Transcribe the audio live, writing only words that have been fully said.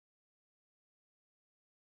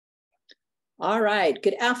All right.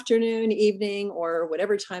 Good afternoon, evening, or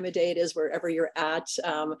whatever time of day it is, wherever you're at.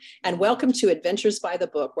 And welcome to Adventures by the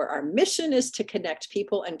Book, where our mission is to connect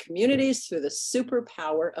people and communities through the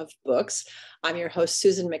superpower of books. I'm your host,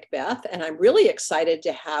 Susan Macbeth, and I'm really excited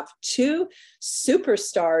to have two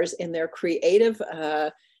superstars in their creative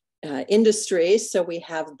industry. So we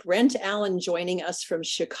have Brent Allan joining us from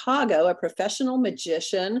Chicago, a professional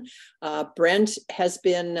magician. Brent has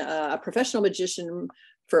been a professional magician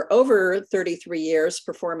for over 33 years,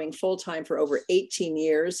 performing full-time for over 18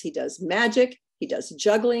 years. He does magic, he does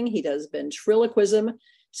juggling, he does ventriloquism,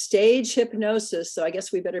 stage hypnosis. So I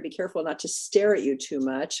guess we better be careful not to stare at you too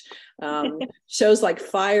much. Shows like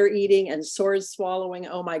fire eating and sword swallowing.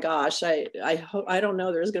 Oh my gosh, I don't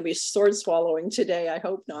know there's going to be sword swallowing today. I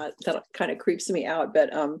hope not. That kind of creeps me out.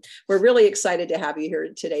 But we're really excited to have you here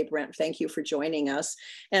today, Brent. Thank you for joining us.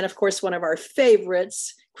 And of course, one of our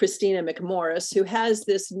favorites, Kristina McMorris, who has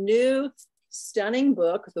this new stunning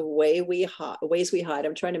book, The Ways We Hide.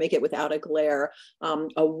 I'm trying to make it without a glare.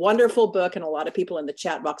 A wonderful book, and a lot of people in the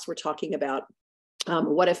chat box were talking about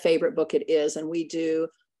what a favorite book it is, and we do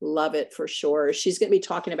love it for sure. She's going to be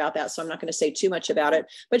talking about that, so I'm not going to say too much about it.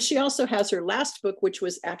 But she also has her last book, which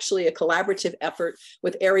was actually a collaborative effort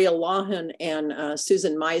with Ariel Lawhon and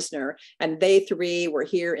Susan Meisner. And they three were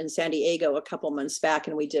here in San Diego a couple months back,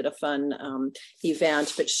 and we did a fun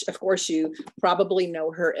event. But of course, you probably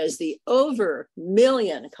know her as the over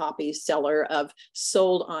million copy seller of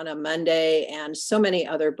Sold on a Monday and so many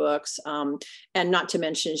other books. And not to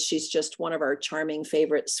mention, she's just one of our charming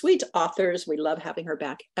favorite sweet authors. We love having her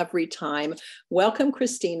back every time. Welcome,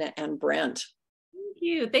 Kristina and Brent. Thank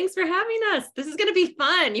you. Thanks for having us. This is going to be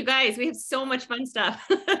fun. You guys, we have so much fun stuff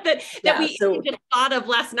that we just thought of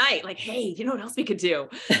last night. Like, hey, you know what else we could do?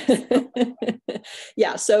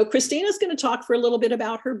 Yeah. So Kristina's going to talk for a little bit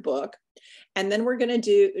about her book. And then we're going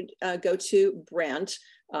to go to Brent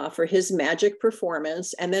for his magic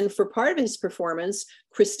performance. And then for part of his performance,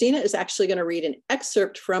 Kristina is actually going to read an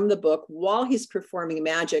excerpt from the book while he's performing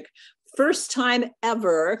magic. First time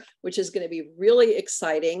ever, which is going to be really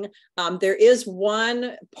exciting. There is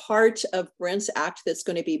one part of Brent's act that's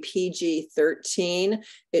going to be PG-13.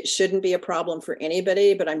 It shouldn't be a problem for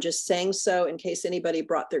anybody, but I'm just saying so in case anybody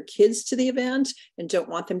brought their kids to the event and don't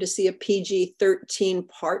want them to see a PG-13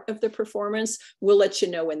 part of the performance. We'll let you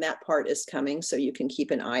know when that part is coming, so you can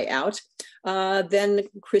keep an eye out. Then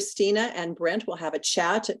Kristina and Brent will have a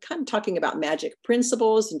chat, kind of talking about magic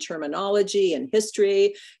principles and terminology and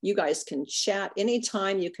history. You guys can chat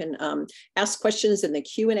anytime. You can ask questions in the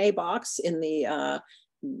Q&A box in the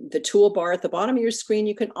toolbar at the bottom of your screen.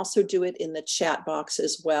 You can also do it in the chat box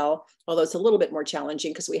as well, although it's a little bit more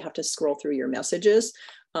challenging because we have to scroll through your messages.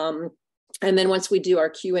 And then once we do our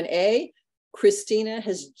Q&A, Kristina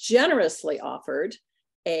has generously offered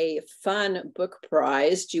a fun book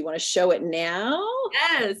prize. Do you want to show it now?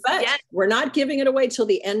 Yes. But we're not giving it away till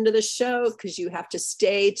the end of the show because you have to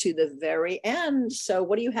stay to the very end. So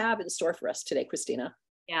what do you have in store for us today, Kristina?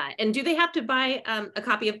 Yeah. And do they have to buy a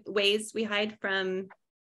copy of Ways We Hide from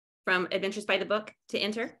Adventures by the Book to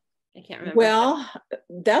enter? I can't remember. Well,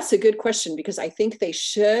 that's a good question because I think they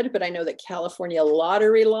should, but I know that California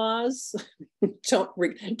lottery laws don't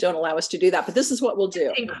allow us to do that. But this is what we'll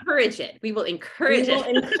do. Encourage it. We will encourage it.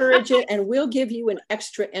 We will encourage it, and we'll give you an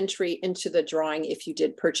extra entry into the drawing if you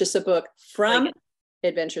did purchase a book from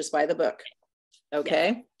Adventures by the Book.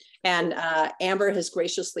 Okay. And Amber has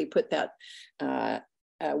graciously put that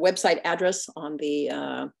website address on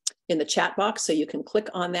the in the chat box, so you can click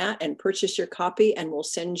on that and purchase your copy, and we'll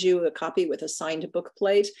send you a copy with a signed book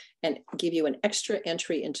plate and give you an extra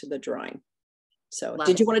entry into the drawing. So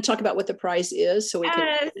did you want to talk about what the prize is so we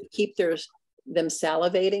can keep them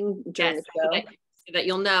salivating during the show? So that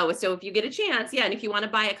you'll know. So if you get a chance, and if you want to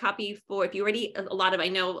buy a copy if you already, I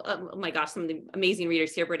know, oh my gosh, some of the amazing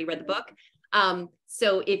readers here have already read the book.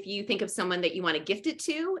 So if you think of someone that you want to gift it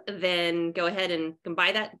to, then go ahead and can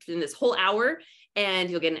buy that in this whole hour and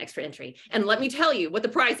you'll get an extra entry. And let me tell you what the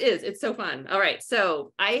prize is. It's so fun. All right.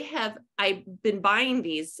 So I've been buying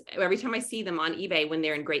these every time I see them on eBay when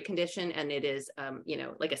they're in great condition. And it is,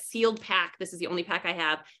 like a sealed pack. This is the only pack I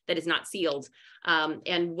have that is not sealed.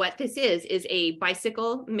 And what this is a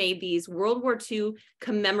bicycle made these World War II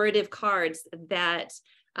commemorative cards that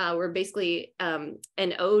were basically an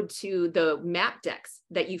ode to the map decks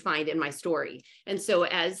that you find in my story. And so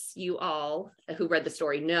as you all who read the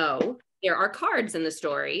story know, there are cards in the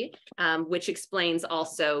story, which explains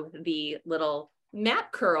also the little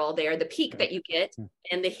map curl there, the peak that you get,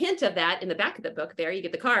 and the hint of that in the back of the book there, you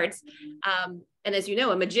get the cards. And as you know,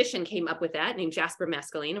 a magician came up with that named Jasper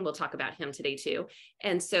Mescaline, and we'll talk about him today too.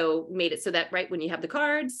 And so made it so that right when you have the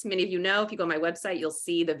cards, many of you know, if you go on my website, you'll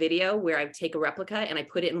see the video where I take a replica and I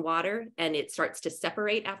put it in water and it starts to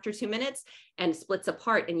separate after 2 minutes and splits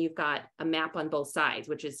apart. And you've got a map on both sides,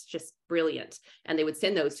 which is just brilliant. And they would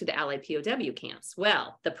send those to the Allied POW camps.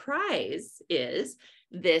 Well, the prize is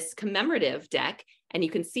this commemorative deck, and you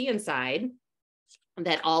can see inside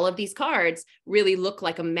that all of these cards really look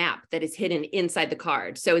like a map that is hidden inside the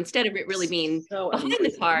card. So instead of it really being behind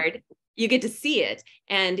the card, you get to see it.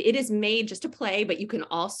 And it is made just to play, but you can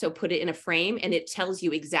also put it in a frame and it tells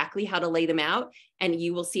you exactly how to lay them out. And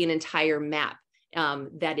you will see an entire map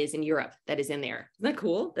that is in Europe that is in there. Isn't that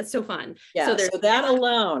cool? That's so fun. Yeah, so that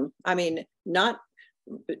alone, I mean,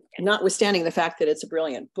 notwithstanding the fact that it's a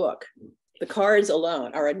brilliant book, the cards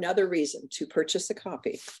alone are another reason to purchase a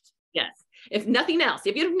copy. Yes. If nothing else,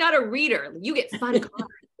 if you're not a reader, you get fun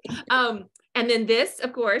cards. And then this,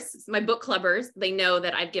 of course, my book clubbers, they know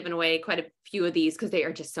that I've given away quite a few of these because they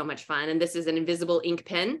are just so much fun. And this is an invisible ink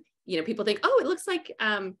pen. You know, people think, oh, it looks like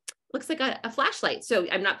a flashlight. So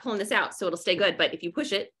I'm not pulling this out, so it'll stay good. But if you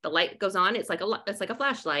push it, the light goes on. It's like a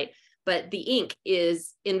flashlight, but the ink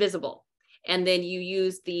is invisible. And then you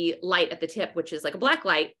use the light at the tip, which is like a black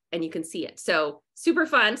light, and you can see it. So super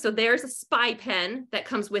fun. So there's a spy pen that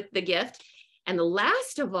comes with the gift. And the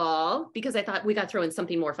last of all, because I thought we got to throw in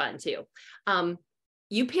something more fun too.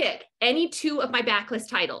 You pick any two of my backlist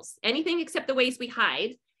titles, anything except The Ways We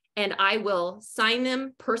Hide, and I will sign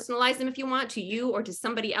them, personalize them if you want, to you or to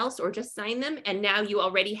somebody else, or just sign them. And now you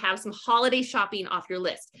already have some holiday shopping off your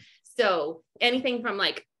list. So anything from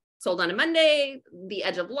like Sold on a Monday, The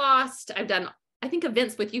Edge of Lost. I've done, I think,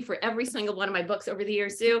 events with you for every single one of my books over the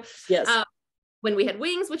years too. Yes. When We Had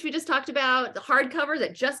Wings, which we just talked about, the hardcover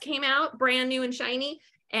that just came out, brand new and shiny.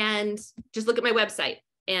 And just look at my website.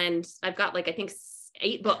 And I've got like, I think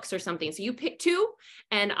 8 books or something. So you pick 2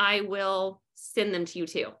 and I will send them to you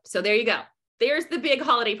too. So there you go. There's the big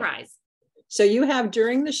holiday prize. So you have,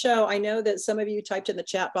 during the show, I know that some of you typed in the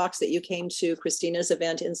chat box that you came to Kristina's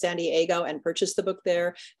event in San Diego and purchased the book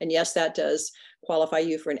there. And yes, that does qualify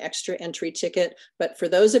you for an extra entry ticket. But for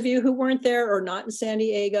those of you who weren't there or not in San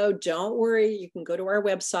Diego, don't worry. You can go to our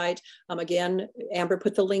website. Again, Amber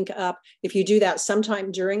put the link up. If you do that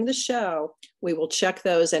sometime during the show, we will check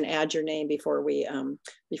those and add your name before we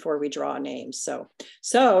draw names.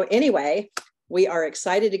 So anyway, we are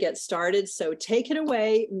excited to get started. So take it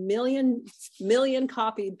away, million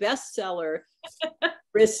copy bestseller,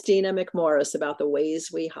 Kristina McMorris, about The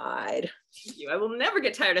Ways We Hide. Thank you. I will never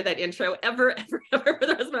get tired of that intro ever for the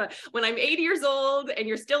rest of my life. When I'm 80 years old and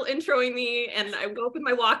you're still introing me and I go up in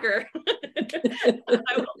my walker,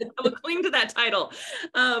 I will cling to that title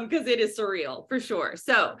because it is surreal for sure.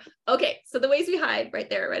 So, okay. So The Ways We Hide, right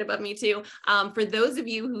there, right above me too. For those of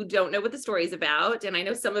you who don't know what the story is about, and I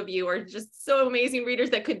know some of you are just so amazing readers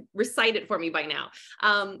that could recite it for me by now.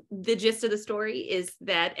 The gist of the story is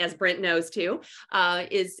that, as Brent knows too,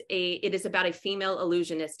 it is about a female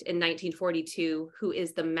illusionist in 1942 who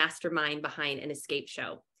is the mastermind behind an escape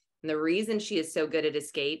show. And the reason she is so good at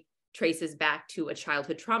escape traces back to a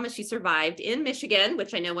childhood trauma she survived in Michigan,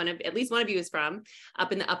 which I know at least one of you is from,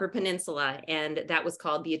 up in the Upper Peninsula. And that was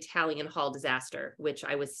called the Italian Hall disaster, which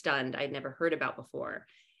I was stunned. I'd never heard about before.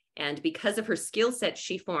 And because of her skill set,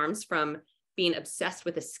 she forms from being obsessed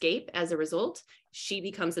with escape. As a result, she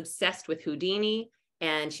becomes obsessed with Houdini,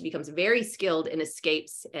 and she becomes very skilled in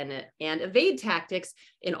escapes and evade tactics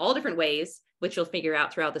in all different ways, which you'll figure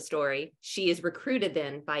out throughout the story. She is recruited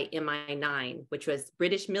then by MI9, which was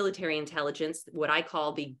British military intelligence, what I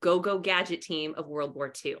call the go-go gadget team of World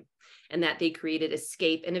War II. And that they created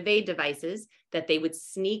escape and evade devices that they would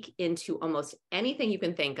sneak into almost anything you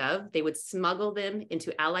can think of. They would smuggle them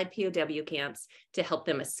into Allied POW camps to help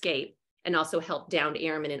them escape, and also help downed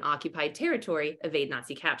airmen in occupied territory evade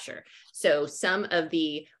Nazi capture. So some of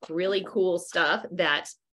the really cool stuff that,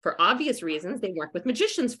 for obvious reasons, they work with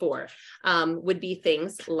magicians for, would be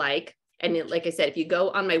things like, and like I said, if you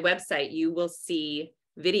go on my website, you will see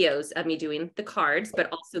videos of me doing the cards,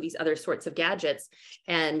 but also these other sorts of gadgets.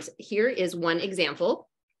 And here is one example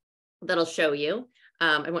that I'll show you.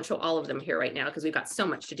 I won't show all of them here right now because we've got so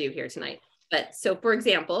much to do here tonight. But so, for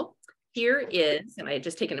example, here is, and I had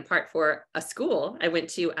just taken it apart for a school. I went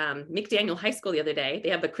to McDaniel High School the other day. They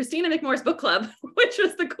have the Kristina McMorris book club, which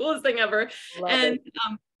was the coolest thing ever. And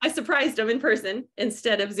I surprised them in person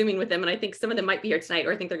instead of Zooming with them. And I think some of them might be here tonight,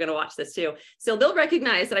 or I think they're going to watch this too. So they'll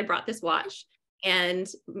recognize that I brought this watch. And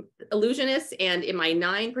illusionists and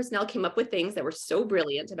MI9 personnel came up with things that were so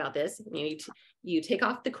brilliant about this. You take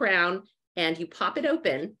off the crown and you pop it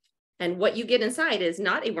open. And what you get inside is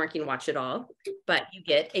not a working watch at all, but you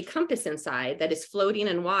get a compass inside that is floating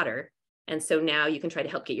in water. And so now you can try to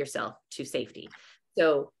help get yourself to safety.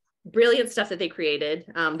 So brilliant stuff that they created.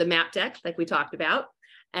 The map deck, like we talked about.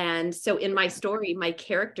 And so in my story, my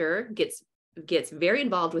character gets very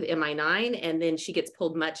involved with MI9, and then she gets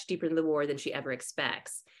pulled much deeper in the war than she ever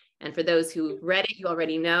expects. And for those who read it, you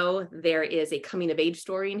already know there is a coming of age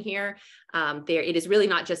story in here. It is really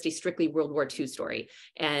not just a strictly World War II story.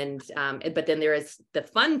 But then there is the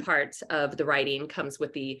fun part of the writing comes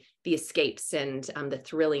with the escapes and the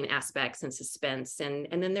thrilling aspects and suspense. And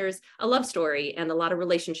then there's a love story and a lot of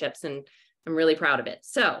relationships, and I'm really proud of it.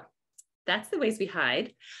 So that's The Ways We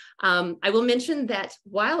Hide. I will mention that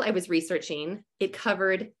while I was researching, it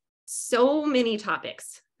covered so many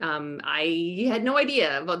topics. I had no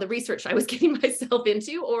idea about the research I was getting myself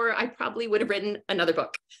into, or I probably would have written another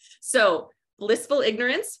book. So blissful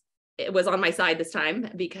ignorance, it was on my side this time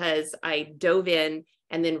because I dove in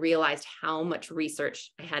and then realized how much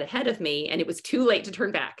research I had ahead of me, and it was too late to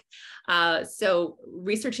turn back. So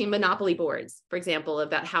researching monopoly boards, for example,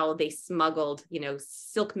 about how they smuggled,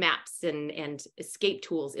 silk maps and escape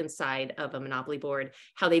tools inside of a monopoly board,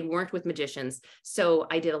 how they'd worked with magicians. So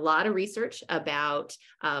I did a lot of research about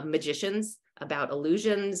magicians, about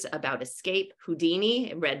illusions, about escape.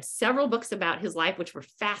 Houdini, I read several books about his life, which were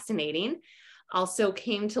fascinating. Also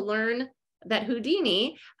came to learn that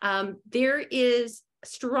Houdini, there is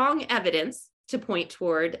strong evidence to point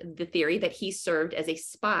toward the theory that he served as a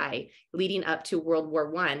spy leading up to World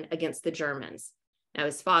War I against the Germans. Now,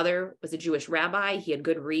 his father was a Jewish rabbi. He had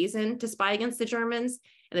good reason to spy against the Germans.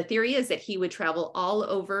 And the theory is that he would travel all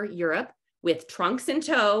over Europe with trunks in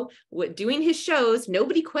tow, doing his shows.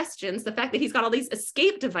 Nobody questions the fact that he's got all these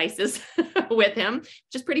escape devices with him,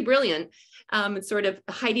 which is pretty brilliant, sort of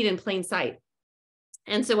hiding in plain sight.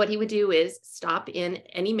 And so what he would do is stop in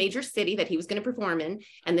any major city that he was going to perform in.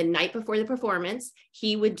 And the night before the performance,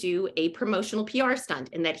 he would do a promotional PR stunt,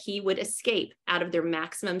 and that he would escape out of their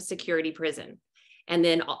maximum security prison. And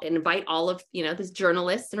then invite all of, the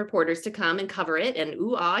journalists and reporters to come and cover it. And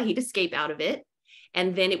he'd escape out of it.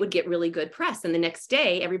 And then it would get really good press. And the next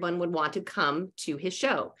day, everyone would want to come to his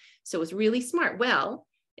show. So it was really smart. Well,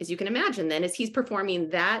 as you can imagine, then as he's performing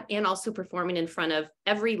that and also performing in front of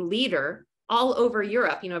every leader all over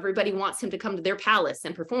Europe, everybody wants him to come to their palace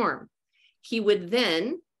and perform. He would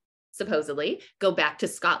then supposedly go back to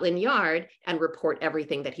Scotland Yard and report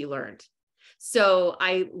everything that he learned. So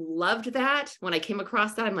I loved that. When I came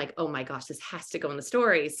across that, I'm like, oh my gosh, this has to go in the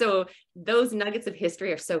story. So those nuggets of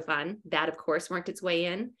history are so fun. That, of course, worked its way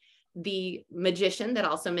in. The magician that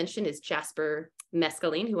also mentioned is Jasper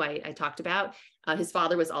Mescaline, who I talked about. His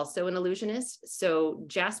father was also an illusionist. So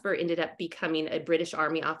Jasper ended up becoming a British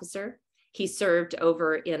Army officer. He served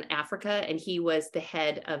over in Africa, and he was the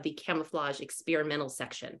head of the camouflage experimental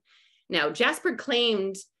section. Now, Jasper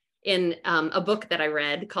claimed in a book that I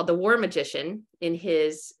read called The War Magician, in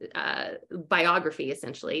his biography,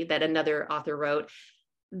 essentially, that another author wrote,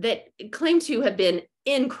 that claimed to have been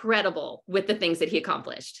incredible with the things that he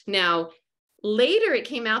accomplished. Now, later it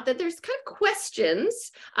came out that there's kind of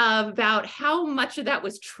questions about how much of that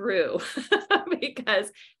was true,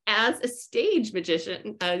 because as a stage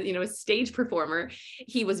magician, a stage performer,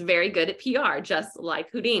 he was very good at PR, just like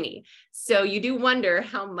Houdini. So you do wonder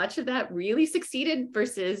how much of that really succeeded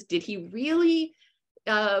versus did he really,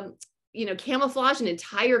 camouflage an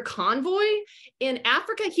entire convoy in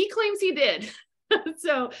Africa? He claims he did.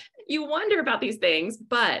 So you wonder about these things,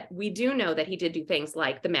 but we do know that he did do things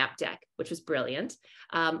like the map deck, which was brilliant.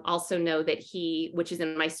 Also know that which is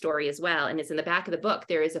in my story as well, and it's in the back of the book,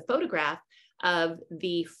 there is a photograph of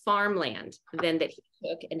the farmland then that he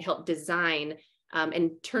took and helped design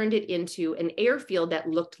and turned it into an airfield that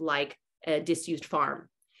looked like a disused farm.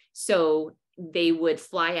 So they would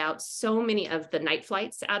fly out so many of the night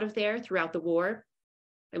flights out of there throughout the war.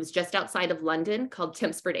 It was just outside of London, called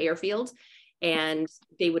Tempsford Airfield. And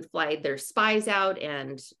they would fly their spies out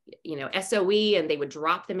and, SOE, and they would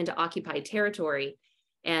drop them into occupied territory.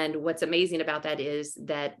 And what's amazing about that is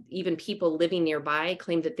that even people living nearby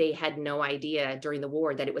claimed that they had no idea during the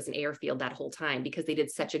war that it was an airfield that whole time, because they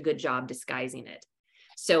did such a good job disguising it.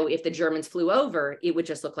 So if the Germans flew over, it would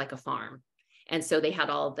just look like a farm. And so they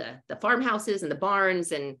had all the farmhouses and the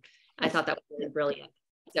barns. And I thought that was really brilliant.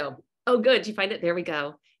 So, oh, good. Did you find it? There we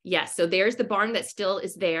go. Yes. So there's the barn that still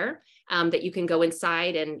is there, that you can go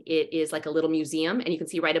inside, and it is like a little museum. And you can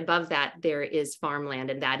see right above that, there is farmland,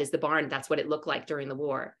 and that is the barn. That's what it looked like during the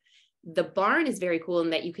war. The barn is very cool in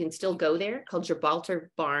that you can still go there, called Gibraltar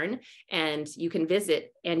Barn, and you can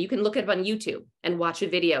visit and you can look it up on YouTube and watch a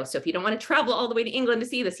video. So if you don't want to travel all the way to England to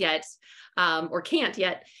see this yet, or can't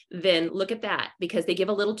yet, then look at that, because they give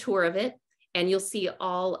a little tour of it. And you'll see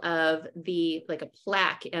all of the, like a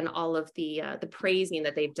plaque and all of the praising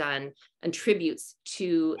that they've done and tributes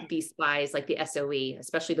to these spies, like the SOE,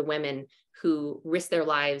 especially the women who risked their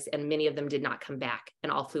lives, and many of them did not come back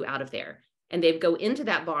and all flew out of there. And they'd go into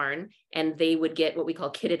that barn and they would get what we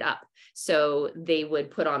call kitted up. So they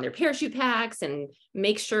would put on their parachute packs and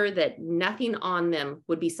make sure that nothing on them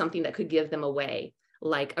would be something that could give them away,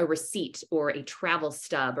 like a receipt or a travel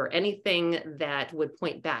stub or anything that would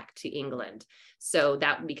point back to England. So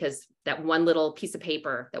that, because that one little piece of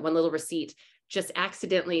paper, that one little receipt, just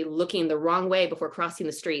accidentally looking the wrong way before crossing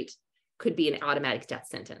the street could be an automatic death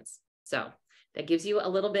sentence. So that gives you a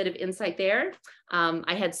little bit of insight there.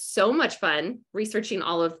 I had so much fun researching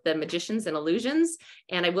all of the magicians and illusions.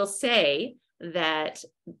 And I will say that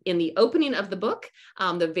in the opening of the book,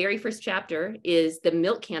 the very first chapter is the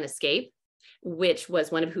milk can escape, which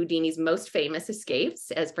was one of Houdini's most famous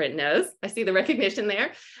escapes, as Brent knows. I see the recognition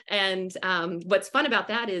there. And what's fun about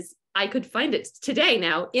that is I could find it today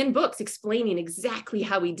now in books explaining exactly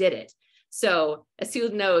how he did it. So as Sue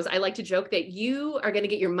knows, I like to joke that you are going to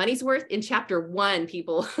get your money's worth in chapter 1,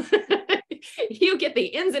 people. You get the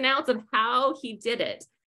ins and outs of how he did it.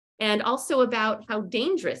 And also about how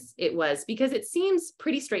dangerous it was, because it seems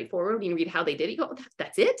pretty straightforward when you read how they did it. You go, oh,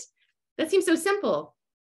 that's it? That seems so simple.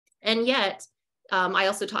 And yet, I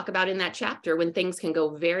also talk about in that chapter when things can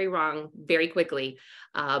go very wrong very quickly,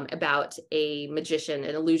 about a magician,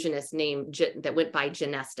 an illusionist named that went by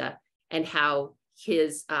Genesta, and how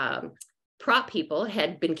his prop people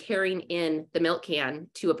had been carrying in the milk can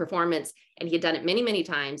to a performance, and he had done it many, many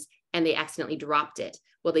times, and they accidentally dropped it.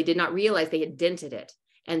 Well, they did not realize they had dented it.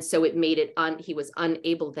 And so it made it, he was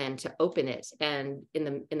unable then to open it, and in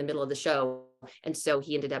the middle of the show. And so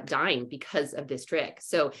he ended up dying because of this trick.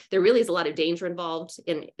 So there really is a lot of danger involved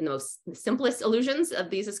in the most simplest illusions of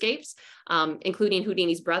these escapes, including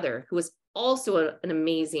Houdini's brother, who was also an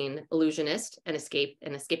amazing illusionist and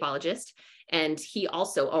escapologist. And he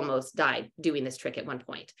also almost died doing this trick at one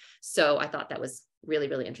point. So I thought that was really,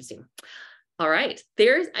 really interesting. All right,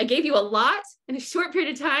 I gave you a lot in a short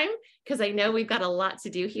period of time, because I know we've got a lot to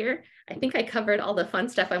do here. I think I covered all the fun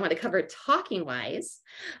stuff I want to cover talking wise.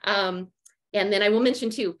 And then I will mention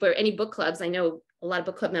too, for any book clubs, I know a lot of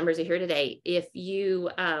book club members are here today. If you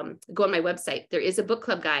go on my website, there is a book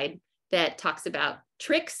club guide that talks about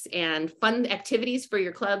tricks and fun activities for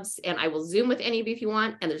your clubs. And I will Zoom with any of you if you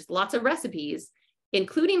want. And there's lots of recipes,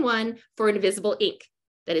 including one for invisible ink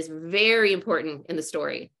that is very important in the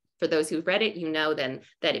story. For those who've read it, you know then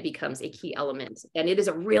that it becomes a key element. And it is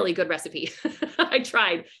a really good recipe. I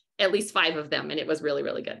tried at least 5 of them and it was really,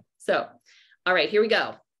 really good. So, all right, here we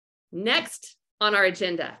go. Next on our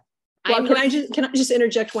agenda. Well, can I just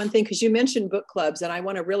interject one thing? Because you mentioned book clubs, and I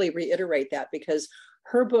want to really reiterate that, because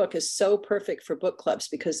her book is so perfect for book clubs,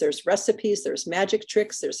 because there's recipes, there's magic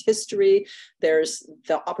tricks, there's history, there's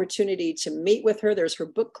the opportunity to meet with her. There's her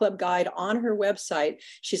book club guide on her website.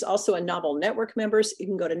 She's also a Novel Network member. So you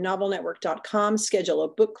can go to novelnetwork.com, schedule a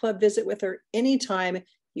book club visit with her anytime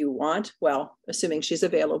you want, well, assuming she's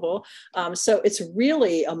available. So it's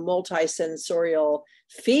really a multi-sensorial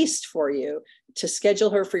feast for you to schedule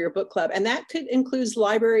her for your book club. And that could include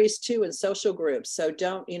libraries too, and social groups. So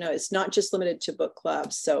don't, it's not just limited to book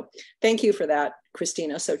clubs. So thank you for that,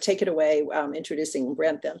 Kristina. So take it away, introducing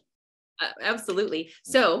Brent then. Absolutely.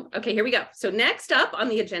 So, okay, here we go. So next up on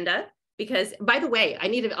the agenda, because by the way, I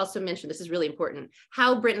need to also mention, this is really important,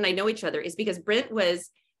 how Brent and I know each other is because Brent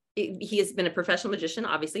he has been a professional magician,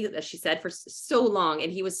 obviously, as she said, for so long.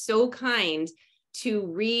 And he was so kind to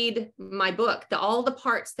read my book, all the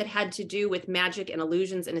parts that had to do with magic and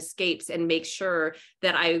illusions and escapes, and make sure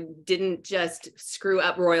that I didn't just screw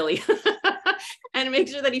up royally and make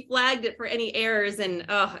sure that he flagged it for any errors. And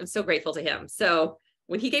I'm so grateful to him. So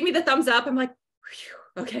when he gave me the thumbs up, I'm like,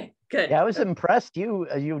 okay, good. Yeah, I was impressed.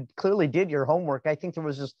 You clearly did your homework. I think there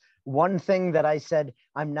was just one thing that I said,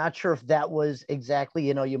 I'm not sure if that was exactly,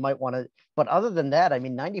 you might want to, but other than that, I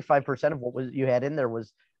mean, 95% of what you had in there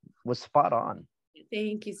was spot on.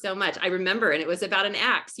 Thank you so much. I remember, and it was about an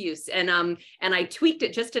axe use, and I tweaked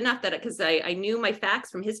it just enough that because I knew my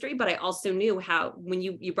facts from history, but I also knew how, when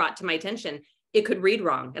you brought to my attention, it could read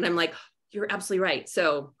wrong. And I'm like, you're absolutely right.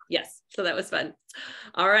 So yes, so that was fun.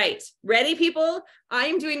 All right, ready, people?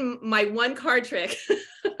 I'm doing my 1 card trick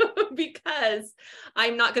because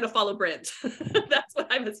I'm not going to follow Brent. That's what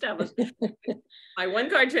I've established. My 1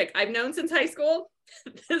 card trick I've known since high school.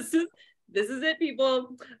 This is it,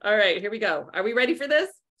 people. All right, here we go. Are we ready for this?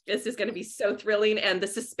 This is going to be so thrilling. And the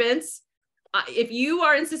suspense, if you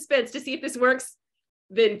are in suspense to see if this works,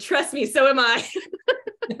 then trust me, so am I.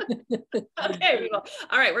 Okay, people.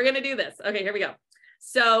 All right, we're going to do this. Okay, here we go.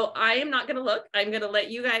 So I am not going to look. I'm going to let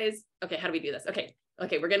you guys, okay, how do we do this? Okay,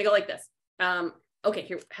 we're going to go like this. Okay,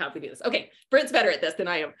 here, how do we do this? Okay, Brent's better at this than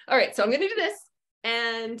I am. All right, so I'm going to do this,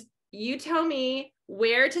 and you tell me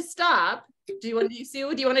where to stop. Do you want to do,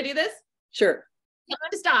 Sue? Do you want to do this? Sure. Tell me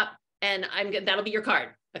to stop, and that'll be your card.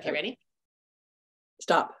 Okay, ready?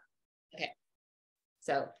 Stop. Okay.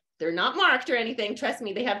 So they're not marked or anything. Trust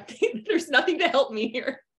me, there's nothing to help me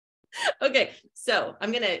here. Okay, so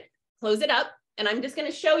I'm going to close it up, and I'm just going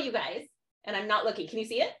to show you guys, and I'm not looking. Can you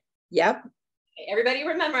see it? Yep. Okay, everybody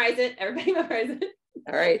memorize it. Everybody memorize it.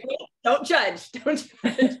 All right. Don't judge. Don't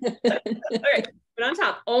judge. All right, put on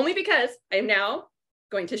top, only because I am now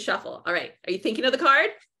going to shuffle. All right, are you thinking of the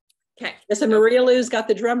card? Okay. Yes, and Maria Lou's got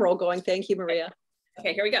the drum roll going. Thank you, Maria.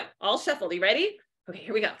 Okay, here we go. All shuffled. Are you ready? Okay,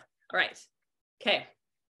 here we go. All right. Okay,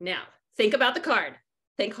 now think about the card.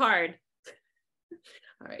 Think hard.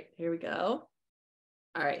 All right, here we go.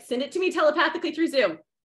 All right, send it to me telepathically through Zoom.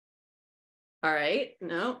 All right,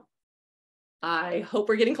 no. I hope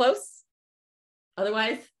we're getting close.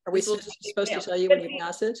 Otherwise, are we supposed to tell you when you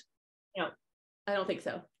pass it? No, I don't think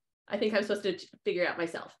so. I think I'm supposed to figure it out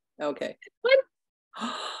myself. Okay.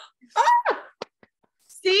 Ah!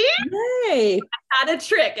 See? Yay! I had a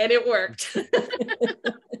trick and it worked.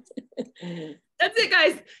 That's it,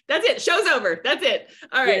 guys. That's it. Show's over. That's it.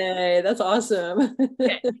 All right. Yay, that's awesome.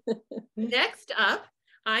 Okay. Next up,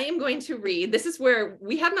 I am going to read. This is where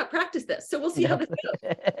we have not practiced this, so we'll see how this goes.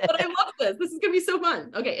 But I love this. This is going to be so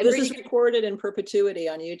fun. Okay. This is recorded in perpetuity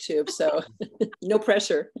on YouTube, so no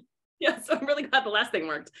pressure. Yeah, so I'm really glad the last thing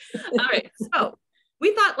worked. All right. So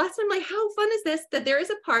we thought last time, like, how fun is this? That there is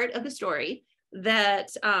a part of the story that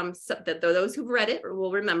that those who've read it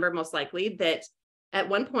will remember most likely that at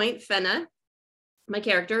one point, Fenna, my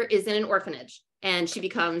character, is in an orphanage, and she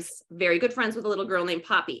becomes very good friends with a little girl named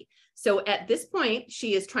Poppy. So at this point,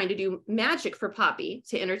 she is trying to do magic for Poppy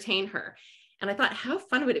to entertain her. And I thought, how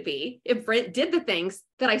fun would it be if Brent did the things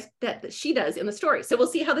that she does in the story? So we'll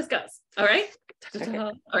see how this goes. All right. Okay.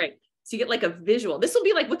 All right. So you get like a visual. This will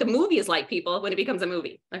be like what the movie is like, people, when it becomes a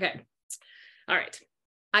movie. Okay. All right.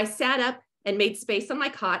 I sat up and made space on my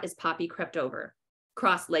cot as Poppy crept over.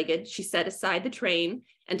 Cross-legged, she set aside the train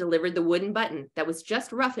and delivered the wooden button that was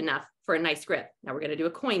just rough enough for a nice grip. Now we're going to do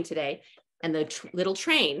a coin today. And the little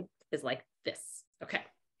train is like this. Okay.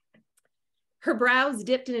 Her brows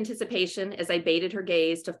dipped in anticipation as I baited her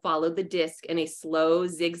gaze to follow the disc in a slow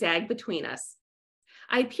zigzag between us.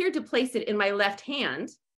 I appeared to place it in my left hand,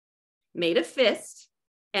 made a fist,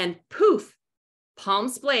 and poof, palm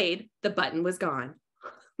splayed, the button was gone.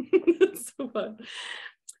 So fun.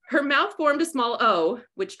 Her mouth formed a small O,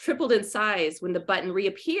 which tripled in size when the button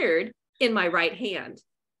reappeared in my right hand.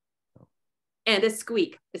 And a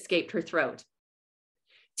squeak escaped her throat.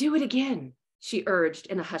 "Do it again," she urged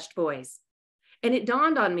in a hushed voice. And it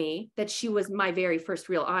dawned on me that she was my very first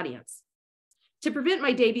real audience. To prevent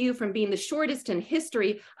my debut from being the shortest in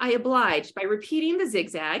history, I obliged by repeating the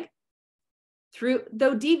zigzag,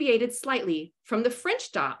 though deviated slightly from the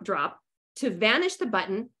French drop to vanish the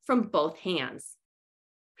button from both hands.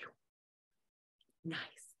 Nice.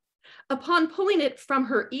 Upon pulling it from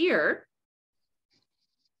her ear,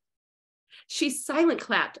 she silent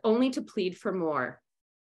clapped only to plead for more,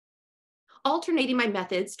 alternating my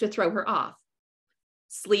methods to throw her off.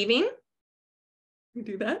 Sleeving, we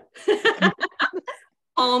do that.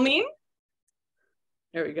 Palming,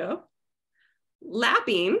 there we go.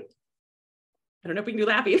 Lapping, I don't know if we can do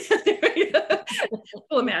lapping.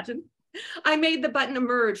 We'll imagine. I made the button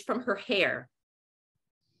emerge from her hair,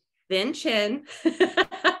 then chin,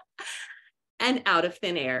 and out of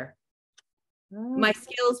thin air. My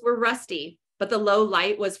skills were rusty, but the low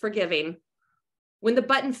light was forgiving. When the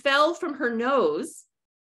button fell from her nose,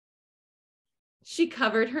 she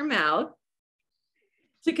covered her mouth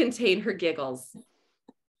to contain her giggles.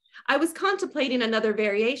 I was contemplating another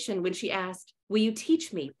variation when she asked, "Will you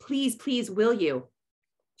teach me? Please, please, will you?"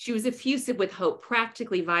 She was effusive with hope,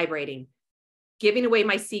 practically vibrating. Giving away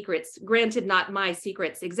my secrets, granted not my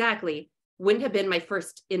secrets exactly, wouldn't have been my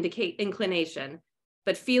first inclination,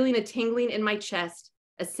 but feeling a tingling in my chest,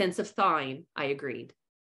 a sense of thawing, I agreed.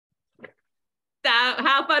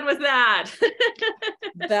 How fun was that?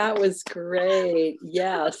 That was great.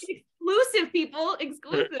 Yes. Exclusive, people,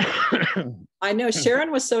 exclusive. I know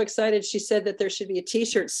Sharon was so excited. She said that there should be a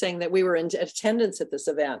t-shirt saying that we were in attendance at this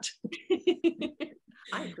event.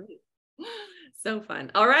 I agree. So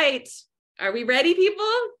fun. All right. Are we ready,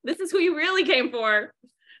 people? This is who you really came for.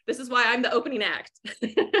 This is why I'm the opening act.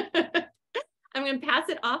 I'm going to pass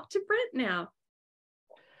it off to Brent now.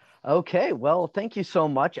 Okay, well, thank you so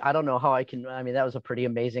much. I don't know how I mean, that was a pretty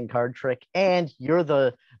amazing card trick. And you're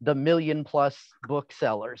the million+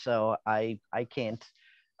 bookseller. So I can't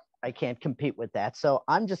compete with that. So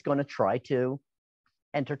I'm just going to try to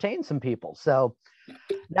entertain some people. So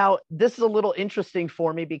now this is a little interesting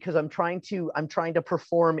for me because I'm trying to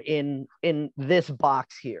perform in this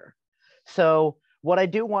box here. So what I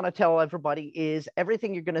do want to tell everybody is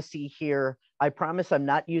everything you're going to see here, I promise I'm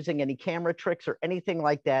not using any camera tricks or anything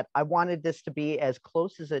like that. I wanted this to be as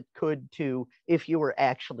close as it could to if you were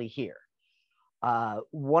actually here.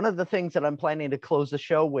 One of the things that I'm planning to close the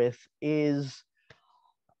show with is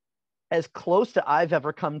as close to I've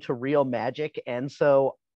ever come to real magic. And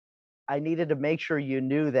so I needed to make sure you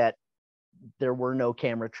knew that there were no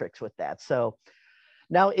camera tricks with that. So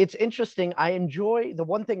now it's interesting. The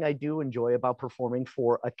one thing I do enjoy about performing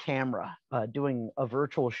for a camera, doing a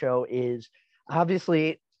virtual show is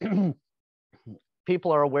obviously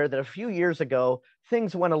people are aware that a few years ago,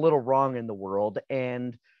 things went a little wrong in the world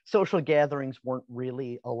and social gatherings weren't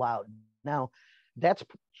really allowed. Now that's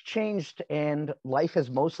changed and life has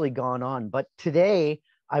mostly gone on. But today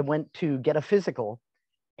I went to get a physical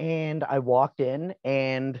and I walked in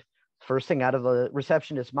and first thing out of the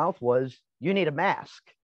receptionist's mouth was, "You need a mask,"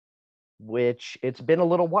 which it's been a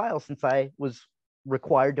little while since I was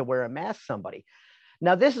required to wear a mask somebody.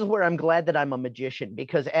 Now, this is where I'm glad that I'm a magician,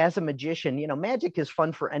 because as a magician, you know, magic is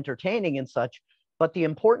fun for entertaining and such, but the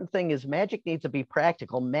important thing is magic needs to be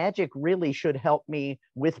practical. Magic really should help me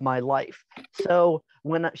with my life. So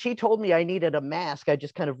when she told me I needed a mask, I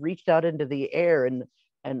just kind of reached out into the air and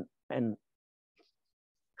I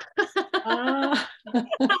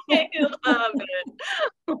love it.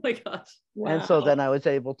 Oh my gosh. Wow. And so then I was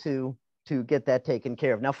able to get that taken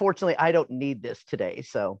care of. Now, fortunately, I don't need this today.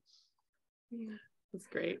 So that's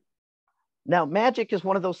great. Now, magic is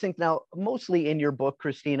one of those things. Now, mostly in your book,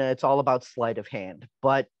 Kristina, it's all about sleight of hand.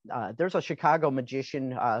 But there's a Chicago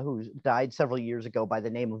magician who died several years ago by the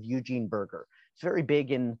name of Eugene Berger. It's very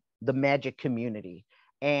big in the magic community.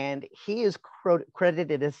 And he is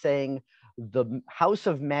credited as saying the house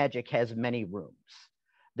of magic has many rooms.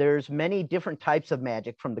 There's many different types of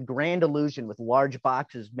magic, from the grand illusion with large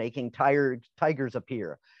boxes making tigers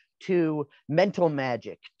appear, to mental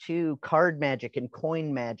magic, to card magic and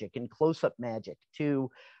coin magic and close-up magic, to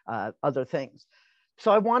other things.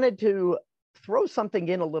 So I wanted to throw something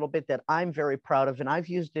in a little bit that I'm very proud of, and I've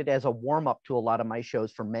used it as a warm-up to a lot of my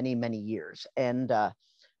shows for many, many years. And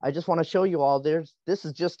I just want to show you all, this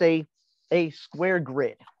is just a square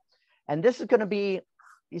grid. And this is going to be,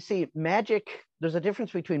 you see, magic, there's a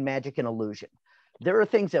difference between magic and illusion. There are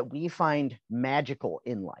things that we find magical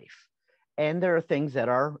in life, and there are things that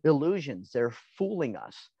are illusions. They're fooling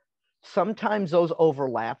us. Sometimes those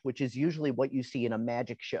overlap, which is usually what you see in a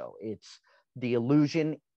magic show. It's the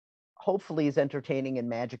illusion, hopefully, is entertaining and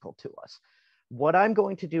magical to us. What I'm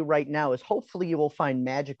going to do right now is hopefully you will find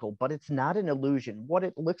magical, but it's not an illusion. What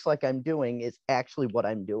it looks like I'm doing is actually what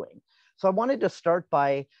I'm doing. So I wanted to start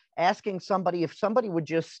by asking somebody if somebody would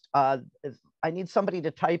just, I need somebody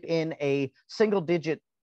to type in a single-digit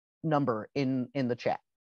number in the chat.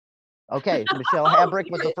 Okay, Michelle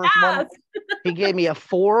Habrick was the first one. He gave me a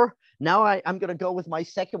 4. Now I'm going to go with my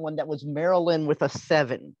second one. That was Marilyn with a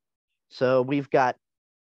 7. So we've got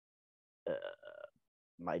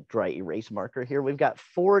my dry erase marker here. We've got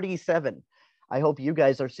 47. I hope you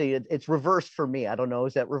guys are seeing it. It's reversed for me. I don't know.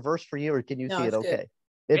 Is that reversed for you, or can you see it okay? Good.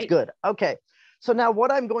 It's good. Okay. So now what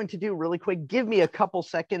I'm going to do really quick, give me a couple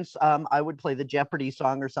seconds. I would play the Jeopardy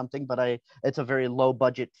song or something, but it's a very low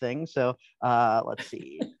budget thing. So let's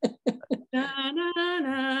see. Na, na,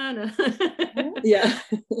 na, na. Yeah.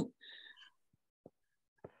 All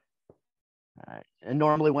right. And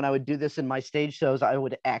normally when I would do this in my stage shows, I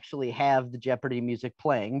would actually have the Jeopardy music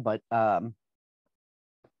playing, but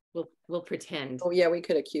we'll pretend. Oh yeah, we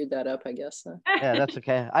could have queued that up, I guess. Yeah, that's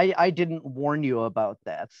okay. I didn't warn you about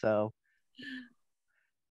that, so.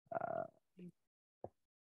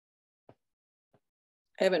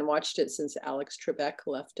 I haven't watched it since Alex Trebek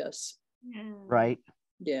left us. Right.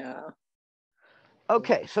 Yeah.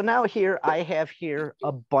 Okay, so now here I have here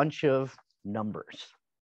a bunch of numbers.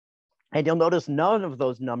 And you'll notice none of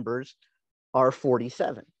those numbers are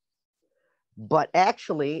 47. But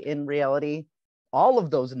actually, in reality, all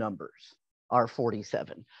of those numbers are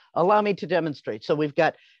 47. Allow me to demonstrate. So we've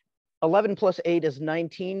got 11 plus 8 is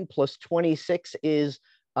 19, plus 26 is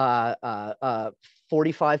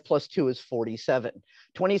 45 plus 2 is 47.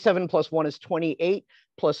 27 plus 1 is 28.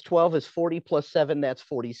 Plus 12 is 40. Plus 7, that's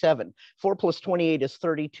 47. 4 plus 28 is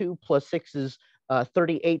 32. Plus 6 is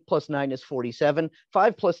 38. Plus 9 is 47.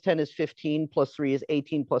 5 plus 10 is 15. Plus 3 is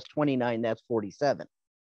 18. Plus 29, that's 47.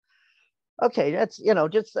 Okay, that's,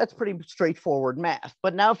 that's pretty straightforward math.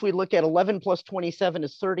 But now if we look at 11 plus 27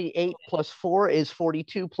 is 38, plus 4 is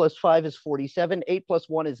 42, plus 5 is 47, 8 plus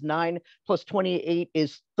 1 is 9, plus 28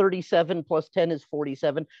 is 37, plus 10 is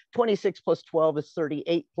 47, 26 plus 12 is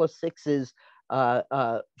 38, plus 6 is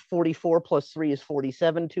 44, plus 3 is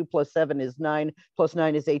 47, 2 plus 7 is 9, plus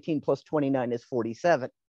 9 is 18, plus 29 is 47.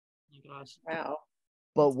 Oh my gosh. Wow.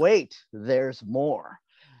 But wait, there's more.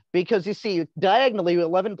 Because you see, diagonally,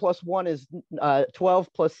 11 plus 1 is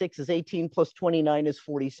 12, plus 6 is 18, plus 29 is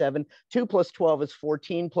 47, 2 plus 12 is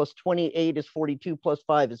 14, plus 28 is 42, plus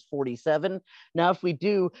 5 is 47. Now, if we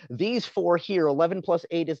do these four here, 11 plus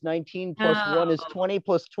 8 is 19, plus 1 is 20,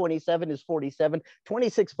 plus 27 is 47,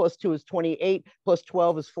 26 plus 2 is 28, plus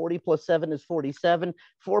 12 is 40, plus 7 is 47,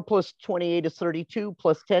 4 plus 28 is 32,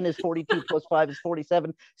 plus 10 is 42, plus 5 is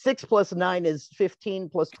 47, 6 plus 9 is 15,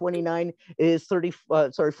 plus 29 is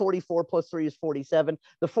 44 plus 3 is 47.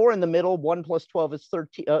 The 4 in the middle, 1 plus 12 is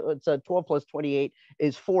 13. 12 plus 28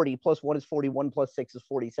 is 40. Plus 1 is 41. Plus 6 is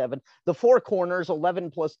 47. The 4 corners, 11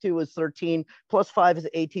 plus 2 is 13. Plus 5 is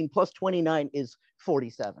 18. Plus 29 is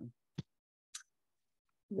 47.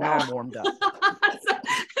 Now I'm warmed up.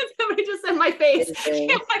 Somebody just said my face.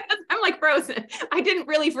 I'm like frozen. I didn't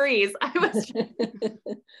really freeze. I was. What?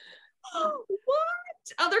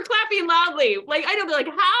 Oh, they're clapping loudly. Like, I don't be like,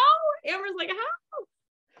 how? Amber's like, how?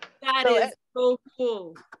 That is so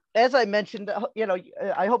cool. As I mentioned,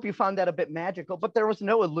 I hope you found that a bit magical, but there was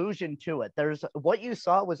no illusion to it. There's what you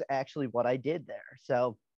saw was actually what I did there.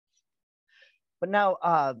 So, but now,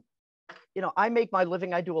 I make my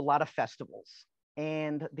living. I do a lot of festivals.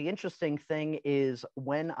 And the interesting thing is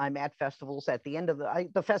when I'm at festivals, at the end of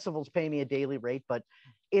the festivals pay me a daily rate, but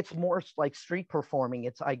it's more like street performing.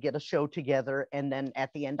 I get a show together, and then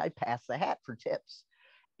at the end I pass the hat for tips.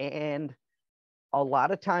 And a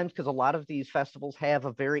lot of times, because a lot of these festivals have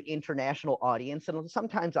a very international audience, and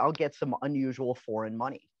sometimes I'll get some unusual foreign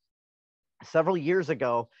money. Several years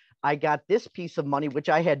ago, I got this piece of money, which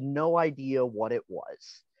I had no idea what it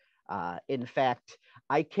was. In fact,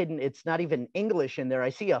 it's not even English in there. I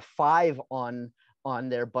see a 5 on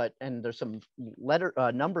there, and there's some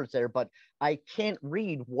numbers there, but I can't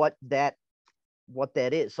read what that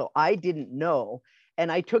is. So I didn't know.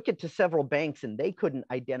 And I took it to several banks, and they couldn't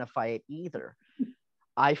identify it either.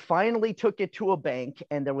 I finally took it to a bank,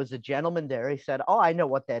 and there was a gentleman there. He said, "Oh, I know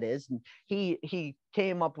what that is." And he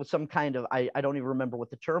came up with some kind of, I don't even remember what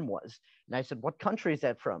the term was. And I said, "What country is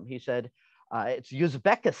that from?" He said, "It's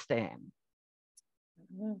Uzbekistan."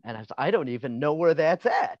 And I said, "I don't even know where that's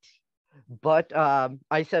at." But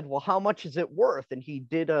I said, "Well, how much is it worth?" And he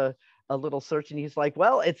did a little search, and he's like,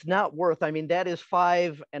 "Well, it's not worth. I mean, that is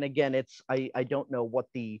 5. And again, I don't know what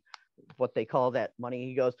they call that money."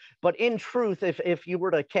 He goes, "But in truth, if you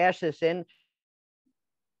were to cash this in."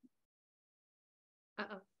 Did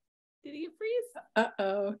he freeze?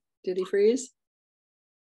 Did he freeze?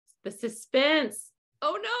 The suspense.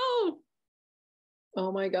 Oh no.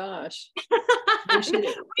 Oh my gosh. We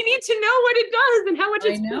need to know what it does and how much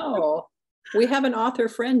it's. I know. We have an author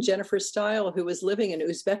friend, Jennifer Stile, who was living in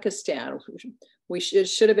Uzbekistan. We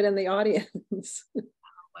should have been in the audience.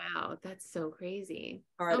 Wow, that's so crazy.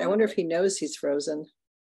 All right, I wonder if he knows he's frozen.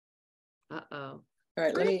 All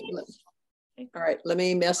right, let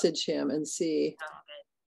me message him and see.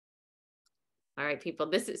 All right,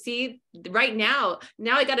 people. Right now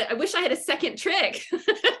I wish I had a second trick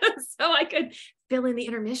so I could fill in the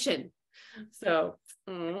intermission. So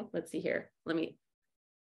let's see here.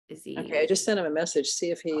 Okay, I just sent him a message.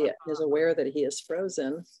 See if he is aware that he is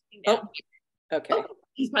frozen. Oh, okay. Oh,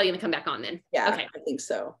 he's probably going to come back on then. Yeah, okay. I think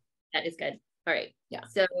so. That is good. All right. Yeah.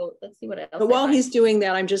 So let's see what else. But while he's doing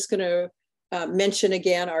that, I'm just going to mention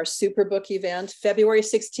again our Superbook event, February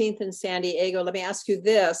 16th in San Diego. Let me ask you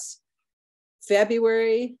this.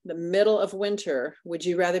 February, the middle of winter, would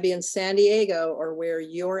you rather be in San Diego or where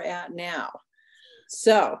you're at now?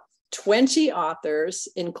 So 20 authors,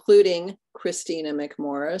 including Kristina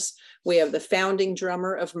McMorris. We have the founding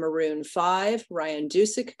drummer of Maroon 5, Ryan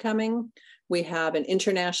Dusick, coming. We have an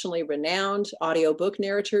internationally renowned audiobook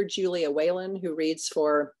narrator, Julia Whalen, who reads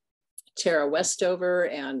for Tara Westover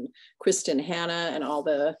and Kristen Hanna and all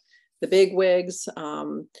the big wigs.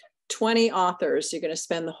 20 authors. You're going to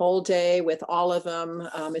spend the whole day with all of them.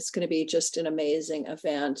 It's going to be just an amazing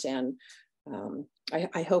event. And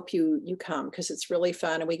I hope you come, because it's really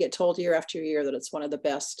fun. And we get told year after year that it's one of the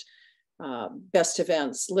best best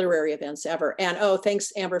events, literary events ever. And oh,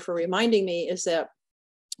 thanks, Amber, for reminding me, is that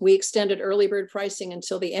we extended early bird pricing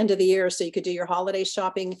until the end of the year. So you could do your holiday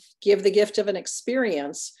shopping, give the gift of an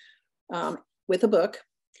experience with a book.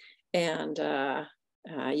 And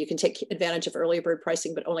you can take advantage of early bird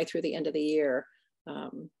pricing, but only through the end of the year.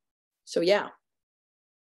 So yeah.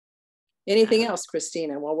 Anything else,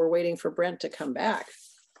 Kristina, while we're waiting for Brent to come back?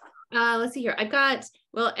 Let's see here. I've got,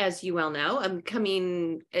 well, as you well know, I'm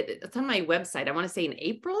coming, it's on my website. I want to say in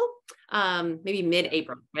April, maybe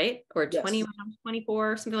mid-April, right? Or 21,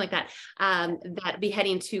 24, something like that. That be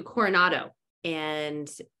heading to Coronado and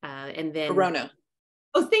then Corona.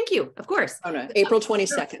 Oh, thank you. Of course. Corona, April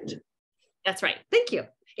 22nd. That's right. Thank you.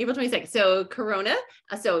 April 22nd. So Corona,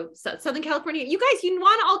 so Southern California, you guys, you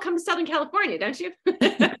want to all come to Southern California, don't you?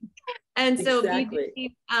 And so Exactly.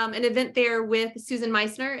 we an event there with Susan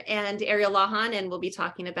Meissner and Ariel Lahan, and we'll be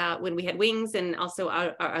talking about When We Had Wings and also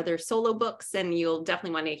our other solo books. And you'll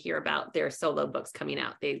definitely want to hear about their solo books coming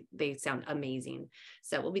out. They sound amazing.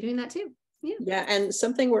 So we'll be doing that too. Yeah. Yeah. And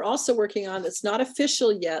something we're also working on that's not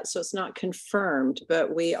official yet, so it's not confirmed,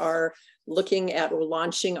 but we are looking at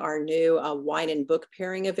launching our new wine and book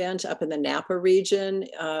pairing event up in the Napa region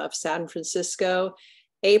of San Francisco.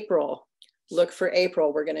 April. Look for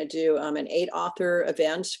April. We're going to do an 8-author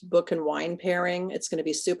event, book and wine pairing. It's going to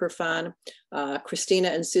be super fun.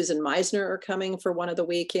 Kristina and Susan Meissner are coming for one of the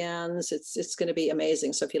weekends. It's going to be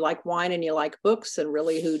amazing. So if you like wine and you like books, and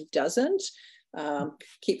really who doesn't,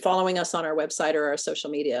 keep following us on our website or our social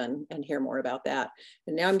media and hear more about that.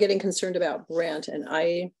 And now I'm getting concerned about Brent. And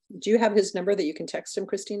do you have his number that you can text him,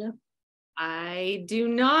 Kristina? I do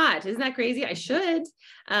not. Isn't that crazy? I should.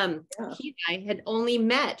 Yeah. He and I had only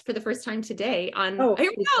met for the first time today on, Oh, here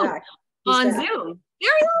we he's go, back. He's on back. Zoom.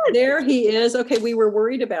 There he is. There he is. Okay, we were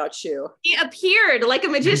worried about you. He appeared like a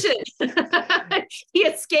magician. He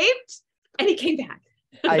escaped and he came back.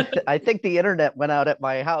 I think the internet went out at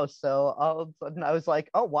my house, so all of a sudden I was like,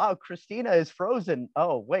 "Oh wow, Kristina is frozen."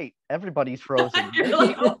 Oh wait, everybody's frozen. You're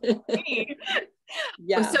like, oh, hey.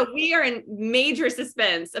 Yeah. So we are in major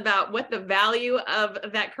suspense about what the value of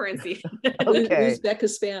that currency is. Okay.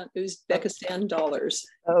 Uzbekistan dollars.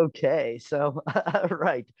 Okay, so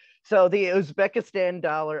right. So the Uzbekistan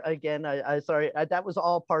dollar again. I sorry, that was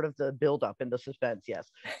all part of the buildup and the suspense.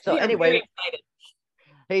 Yes. So Yeah, anyway,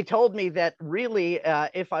 he told me that really,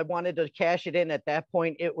 if I wanted to cash it in at that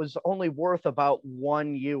point, it was only worth about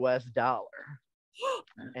 $1 US.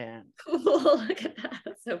 And cool. Look at that.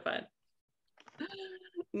 That's so fun.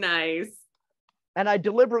 Nice. And I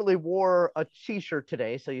deliberately wore a t-shirt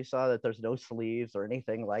today, so you saw that there's no sleeves or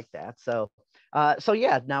anything like that. So, so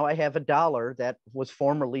yeah, now I have $1 that was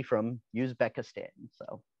formerly from Uzbekistan.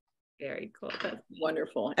 So very cool. That's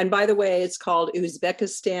wonderful. And by the way, it's called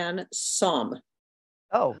Uzbekistan Som.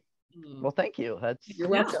 Oh, well, thank you. You're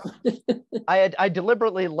welcome. I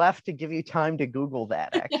deliberately left to give you time to Google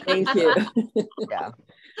that. Actually, thank you. Yeah.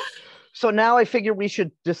 So now I figure we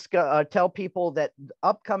should discuss, tell people that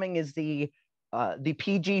upcoming is the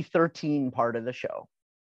PG-13 part of the show.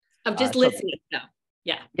 Of just listening. No.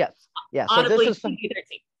 Yeah. Yes. Yeah. So Audibly this is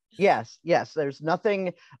PG-13. Yes. There's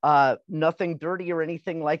nothing dirty or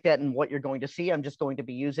anything like that in what you're going to see. I'm just going to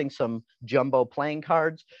be using some jumbo playing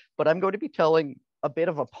cards, but I'm going to be telling a bit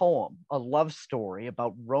of a poem, a love story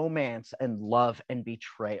about romance and love and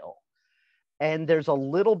betrayal. And there's a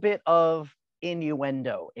little bit of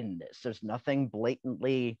innuendo in this. There's nothing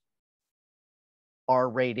blatantly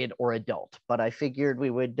R-rated or adult, but I figured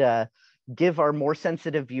we would give our more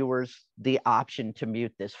sensitive viewers the option to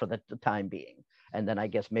mute this for the time being. And then I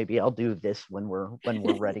guess maybe I'll do this when we're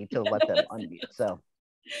ready to let them unmute. So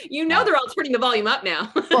you know they're all turning the volume up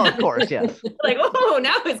now. Well, of course, yes. Like, oh,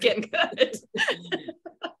 now it's getting good.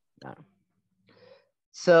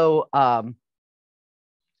 So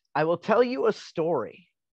I will tell you a story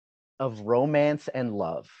of romance and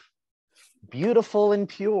love, beautiful and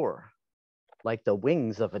pure, like the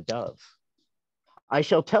wings of a dove. I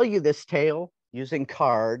shall tell you this tale using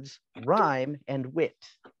cards, rhyme, and wit.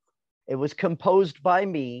 It was composed by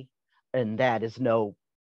me, and that is no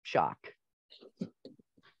shock.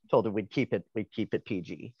 Told her we'd keep it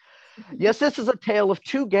PG. Yes, this is a tale of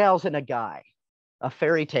two gals and a guy, a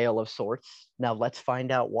fairy tale of sorts. Now let's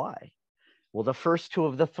find out why. Well, the first two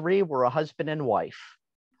of the three were a husband and wife,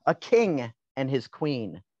 a king and his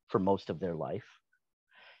queen for most of their life.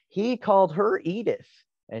 He called her Edith,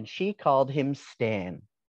 and she called him Stan.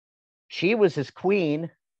 She was his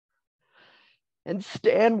queen, and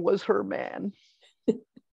Stan was her man.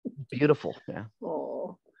 Beautiful, yeah.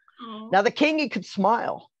 Oh. Now the king, he could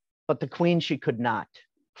smile, but the queen she could not,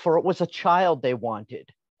 for it was a child they wanted,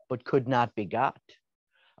 but could not begot.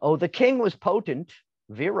 Oh, the king was potent,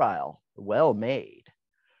 virile, well made.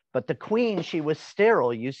 But the queen, she was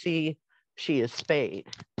sterile. You see, she is spayed.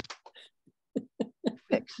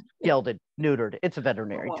 Fixed, gelded, neutered. It's a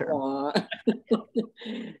veterinary term.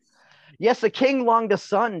 Yes, the king longed a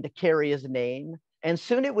son to carry his name, and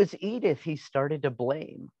soon it was Edith he started to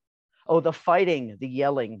blame. Oh, the fighting, the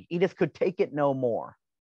yelling. Edith could take it no more.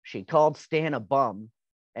 She called Stan a bum,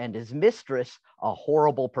 and his mistress a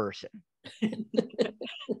horrible person.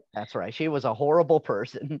 That's right. She was a horrible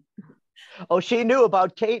person. Oh, she knew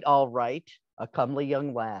about Kate all right, a comely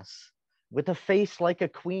young lass with a face like a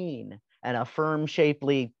queen and a firm,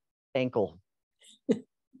 shapely ankle.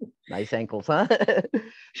 Nice ankles, huh?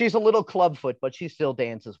 She's a little clubfoot, but she still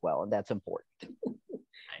dances well, and that's important.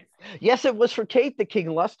 Nice. Yes, it was for Kate the king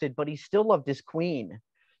lusted, but he still loved his queen.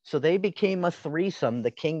 So they became a threesome,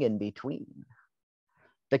 the king in between.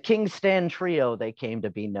 The King Stan trio, they came to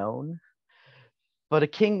be known. But a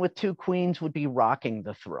king with two queens would be rocking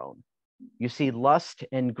the throne. You see, lust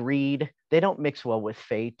and greed, they don't mix well with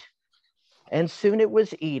fate. And soon it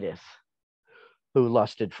was Edith who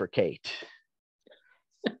lusted for Kate.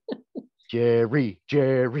 Jerry,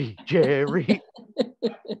 Jerry, Jerry.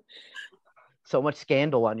 So much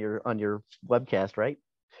scandal on your webcast, right?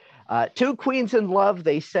 Two queens in love,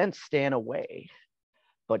 they sent Stan away.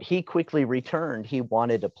 But he quickly returned. He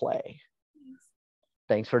wanted to play.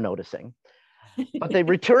 Thanks for noticing. But they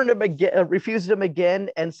returned him again, refused him again,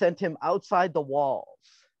 and sent him outside the walls.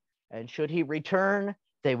 And should he return,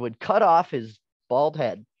 they would cut off his bald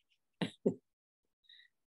head.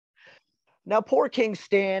 Now, poor King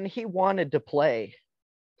Stan, he wanted to play.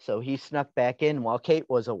 So he snuck back in while Kate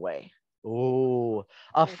was away. Oh,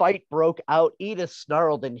 a fight broke out. Edith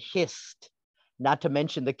snarled and hissed. Not to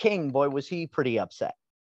mention the king, boy, was he pretty upset.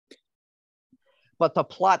 But the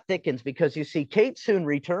plot thickens because you see, Kate soon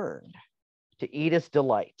returned to Edith's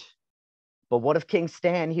delight. But what of King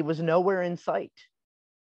Stan? He was nowhere in sight.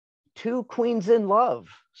 Two queens in love,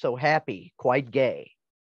 so happy, quite gay.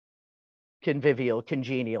 Convivial,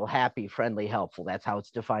 congenial, happy, friendly, helpful. That's how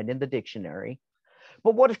it's defined in the dictionary.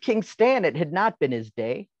 But what of King Stan? It had not been his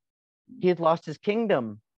day. He had lost his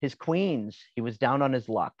kingdom, his queens. He was down on his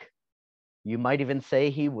luck. You might even say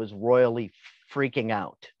he was royally freaking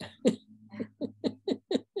out.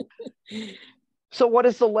 So what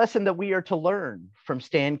is the lesson that we are to learn from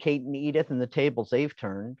Stan, Kate, and Edith and the tables they've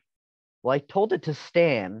turned? Well, I told it to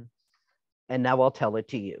Stan, and now I'll tell it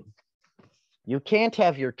to you. You can't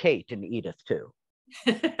have your Kate and Edith too.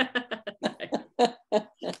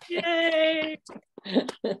 Yay!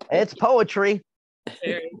 It's poetry.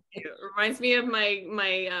 Very cute. Reminds me of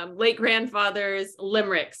my late grandfather's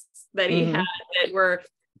limericks that he had that were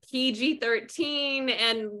PG-13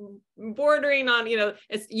 and bordering on,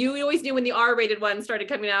 you always knew when the R-rated one started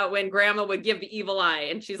coming out when grandma would give the evil eye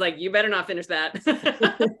and she's like, you better not finish that.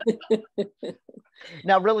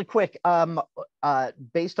 Now, really quick,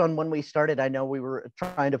 based on when we started, I know we were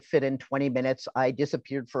trying to fit in 20 minutes. I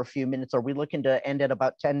disappeared for a few minutes. Are we looking to end at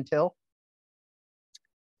about 10 till?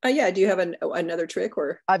 Yeah. Do you have another trick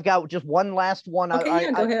or? I've got just one last one.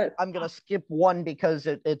 Okay, go ahead. I'm going to skip one because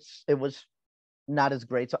it was not as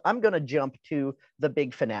great. So I'm going to jump to the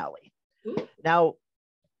big finale. Ooh. Now,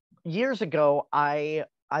 years ago, I've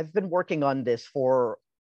been working on this for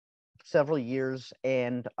several years.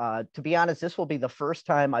 And to be honest, this will be the first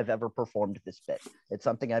time I've ever performed this bit. It's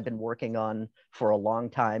something I've been working on for a long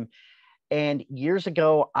time. And years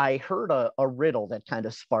ago, I heard a riddle that kind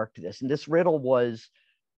of sparked this. And this riddle was,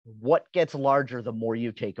 what gets larger the more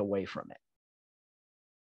you take away from it?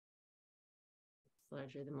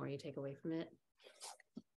 Larger the more you take away from it.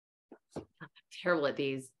 I'm terrible at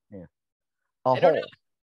these. Yeah. A hole.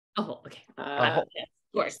 A hole. Okay. A hole.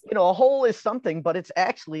 Yes, of course. A hole is something, but it's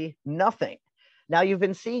actually nothing. Now, you've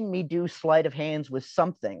been seeing me do sleight of hands with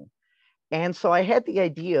something. And so I had the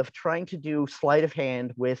idea of trying to do sleight of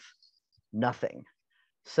hand with nothing.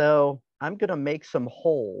 So I'm going to make some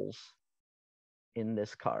holes in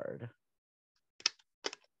this card.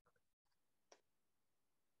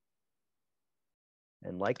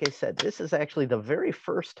 And like I said, this is actually the very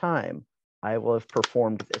first time I will have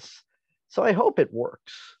performed this. So I hope it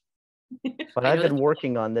works. But I've been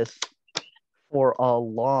working on this for a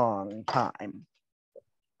long time.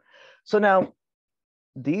 So now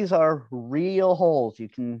these are real holes.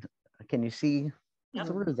 Can you see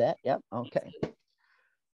through that? Yep. Okay.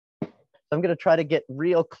 I'm going to try to get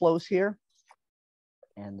real close here.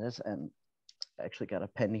 And actually got a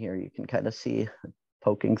pen here. You can kind of see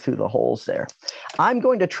poking through the holes there. I'm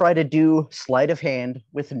going to try to do sleight of hand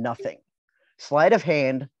with nothing. Sleight of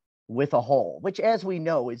hand with a hole, which, as we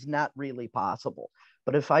know, is not really possible.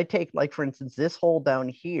 But if I take, like, for instance, this hole down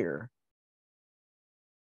here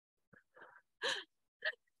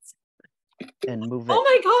and move it Oh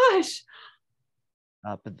my gosh.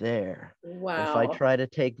 up there. Wow. If I try to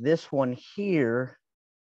take this one here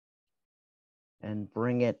and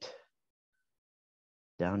bring it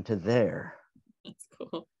down to there, That's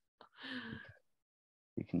cool.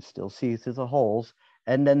 you can still see through the holes.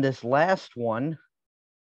 And then this last one,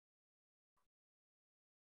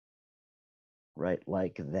 right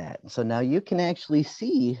like that. So now you can actually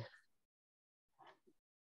see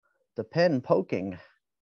the pen poking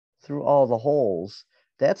through all the holes.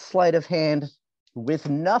 That's sleight of hand with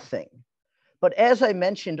nothing. But as I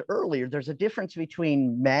mentioned earlier, there's a difference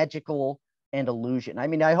between magical and illusion. I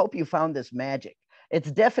mean, I hope you found this magic.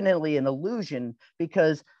 It's definitely an illusion,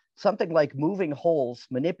 because something like moving holes,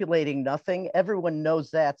 manipulating nothing, everyone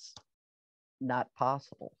knows that's not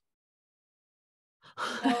possible.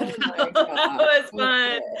 Oh my God. That was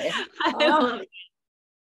fun. Okay. I love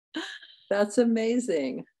it. That's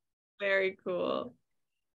amazing. Very cool.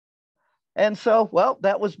 And so, well,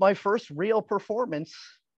 that was my first real performance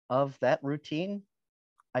of that routine.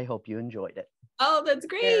 I hope you enjoyed it. Oh, that's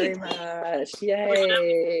Very great. much.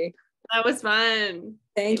 Yay. That was fun.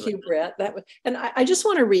 Thank you, Brett. And I just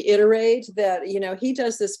want to reiterate that, he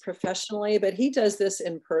does this professionally, but he does this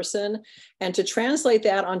in person. And to translate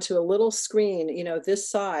that onto a little screen, this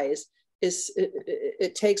size,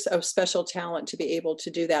 it takes a special talent to be able to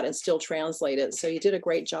do that and still translate it. So you did a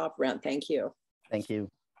great job, Brent. Thank you. Thank you.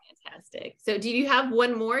 Fantastic. So do you have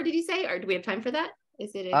one more, did you say, or do we have time for that?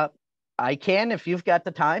 Is it I can, if you've got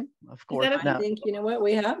the time, of course. I think,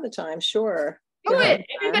 we have the time. Sure. Do it.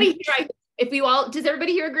 Everybody here, does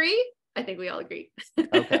everybody here agree? I think we all agree.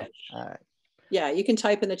 Okay. All right. Yeah, you can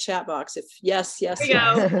type in the chat box if yes. There we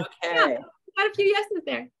Yes. go. Okay. Yeah, we got a few yeses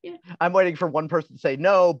there. Yeah. I'm waiting for one person to say,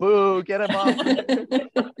 no, boo, get him off.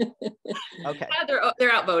 Okay. Yeah,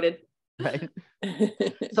 they're outvoted. Right.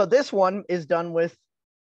 So this one is done with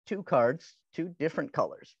 2 cards, 2 different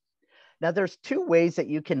colors. Now there's 2 ways that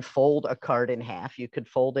you can fold a card in half. You could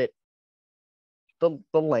fold it the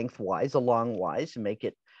lengthwise, the longwise, and make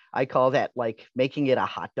it, I call that like making it a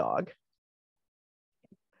hot dog.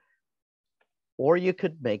 Or you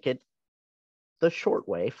could make it the short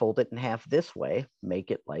way, fold it in half this way,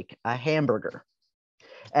 make it like a hamburger.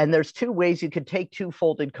 And there's 2 ways you could take 2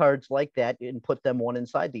 folded cards like that and put them one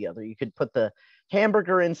inside the other. You could put the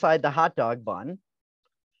hamburger inside the hot dog bun,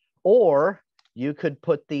 or you could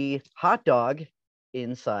put the hot dog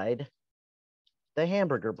inside the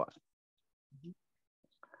hamburger bun.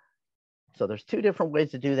 So there's 2 different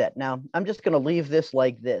ways to do that. Now, I'm just going to leave this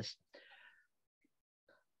like this.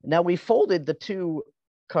 Now we folded the 2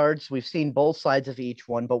 cards. We've seen both sides of each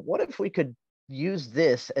one, but what if we could use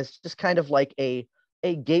this as just kind of like a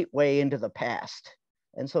gateway into the past?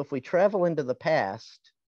 And so if we travel into the past,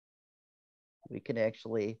 we can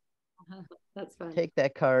actually That's fun. take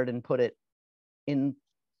that card and put it in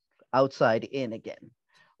outside in again.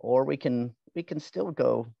 Or we can still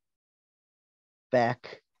go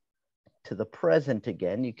back to the present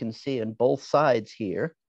again. You can see on both sides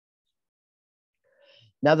here.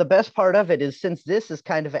 Now, the best part of it is, since this is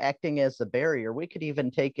kind of acting as the barrier, we could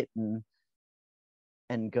even take it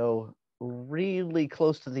and go really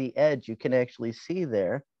close to the edge. You can actually see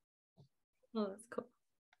there. Oh, that's cool.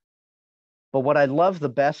 But what I love the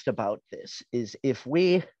best about this is if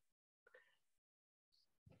we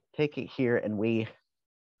take it here and we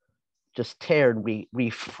just tear and we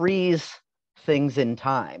freeze things in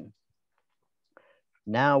time.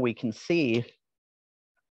 Now we can see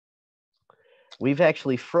we've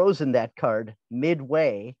actually frozen that card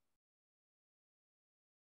midway.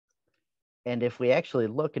 And if we actually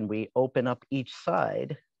look and we open up each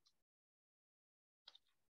side,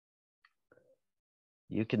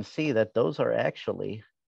 you can see that those are actually.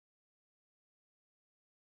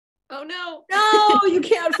 Oh no. No, you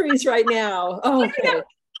can't freeze right now. Oh, okay.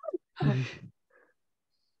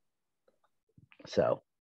 So.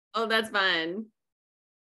 Oh, that's fun.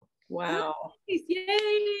 Wow. Yay.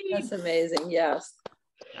 That's amazing. Yes.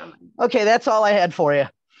 Okay, that's all I had for you.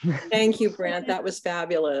 Thank you, Brent. That was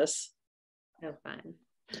fabulous. So fun.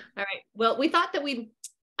 All right. Well, we thought that we'd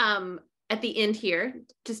at the end here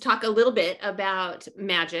just talk a little bit about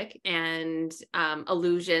magic and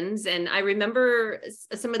illusions. And I remember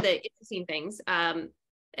some of the interesting things.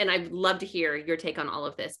 And I'd love to hear your take on all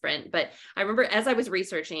of this, Brent. But I remember as I was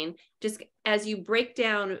researching, just as you break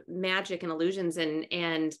down magic and illusions,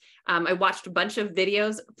 and I watched a bunch of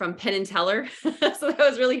videos from Penn and Teller, so that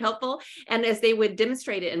was really helpful. And as they would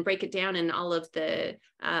demonstrate it and break it down and all of the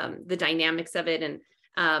dynamics of it,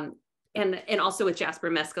 and and also with Jasper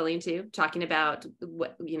Mescaline too, talking about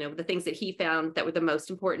what, the things that he found that were the most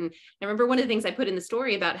important. I remember one of the things I put in the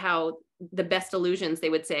story about how the best illusions, they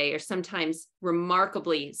would say, are sometimes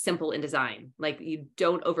remarkably simple in design. Like you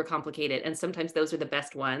don't overcomplicate it. And sometimes those are the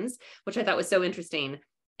best ones, which I thought was so interesting.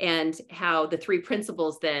 And how the three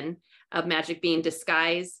principles then of magic being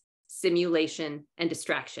disguise, simulation, and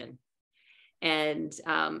distraction. And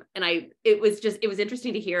it was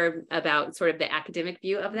interesting to hear about sort of the academic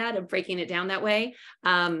view of that, of breaking it down that way.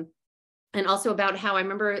 And also about how I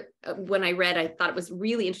remember when I read, I thought it was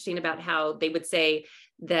really interesting about how they would say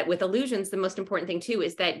that with illusions, the most important thing too,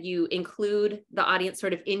 is that you include the audience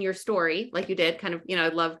sort of in your story, like you did kind of, I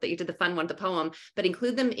love that you did the fun one, the poem, but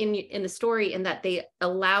include them in the story, and that they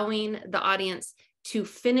allowing the audience to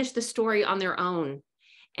finish the story on their own,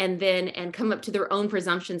 and come up to their own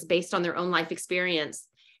presumptions based on their own life experience,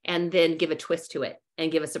 and then give a twist to it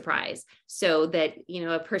and give a surprise, so that,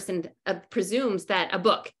 a person presumes that a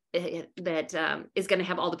book that is going to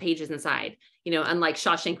have all the pages inside, unlike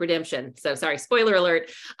Shawshank Redemption. So sorry, spoiler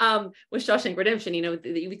alert. With Shawshank Redemption,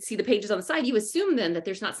 you would see the pages on the side. You assume then that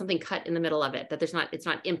there's not something cut in the middle of it, that it's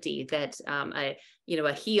not empty, that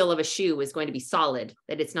a heel of a shoe is going to be solid,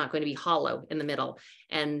 that it's not going to be hollow in the middle,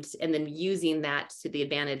 and then using that to the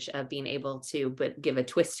advantage of being able to give a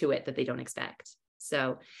twist to it that they don't expect.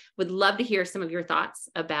 So would love to hear some of your thoughts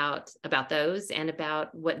about those, and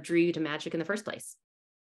about what drew you to magic in the first place.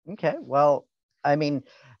 Okay, well, I mean,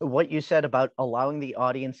 what you said about allowing the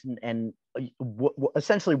audience and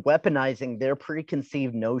essentially weaponizing their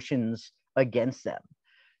preconceived notions against them.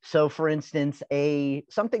 So, for instance,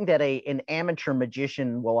 something that an amateur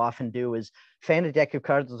magician will often do is fan a deck of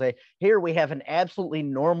cards and say, "Here we have an absolutely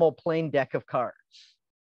normal plain deck of cards,"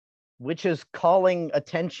 which is calling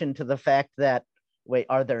attention to the fact that, wait,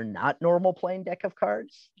 are there not normal plain deck of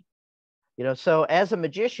cards? So as a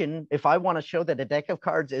magician, if I want to show that a deck of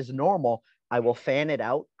cards is normal, I will fan it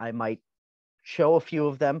out. I might show a few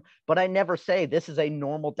of them, but I never say this is a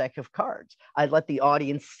normal deck of cards. I let the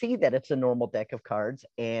audience see that it's a normal deck of cards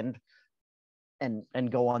and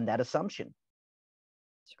go on that assumption.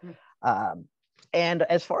 Sure. And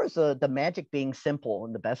as far as the magic being simple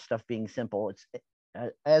and the best stuff being simple, it's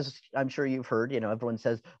as I'm sure you've heard, everyone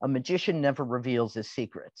says a magician never reveals his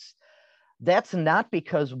secrets. That's not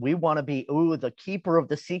because we want to be, the keeper of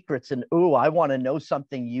the secrets, and I want to know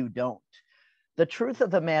something you don't. The truth of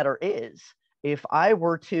the matter is, if I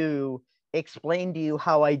were to explain to you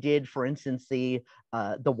how I did, for instance, the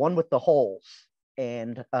one with the holes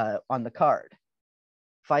and on the card,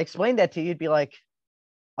 if I explained that to you, you'd be like,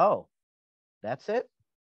 "Oh, that's it?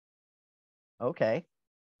 Okay."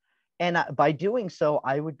 And by doing so,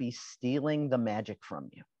 I would be stealing the magic from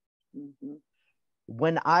you. Mm-hmm.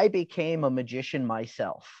 When I became a magician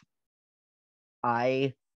myself,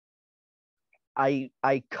 I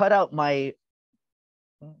cut out my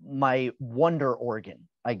wonder organ,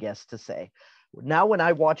 I guess to say. Now when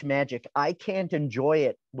I watch magic, I can't enjoy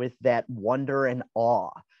it with that wonder and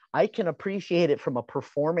awe. I can appreciate it from a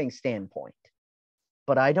performing standpoint,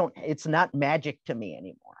 but it's not magic to me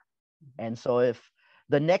anymore. And so if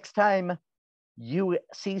the next time you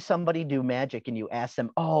see somebody do magic and you ask them,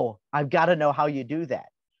 "Oh, I've got to know how you do that,"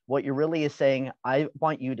 what you're really is saying, "I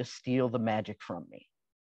want you to steal the magic from me."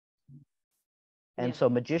 And so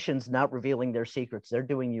magicians not revealing their secrets, they're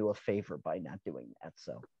doing you a favor by not doing that.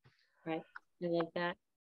 So, right. I love that.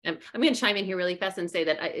 I'm going to chime in here really fast and say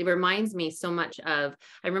that it reminds me so much of,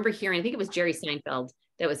 I remember hearing, I think it was Jerry Seinfeld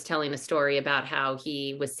that was telling a story about how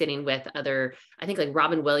he was sitting with other, I think like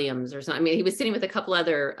Robin Williams or something. I mean, he was sitting with a couple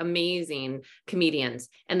other amazing comedians,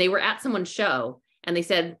 and they were at someone's show, and they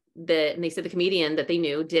said the comedian that they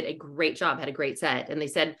knew did a great job, had a great set. And they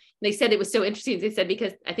said it was so interesting. They said,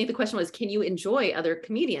 because I think the question was, can you enjoy other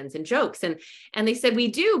comedians and jokes? And they said, we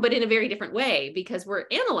do, but in a very different way, because we're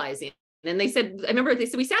analyzing. And they said, I remember they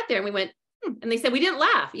said, we sat there and we went, and they said, we didn't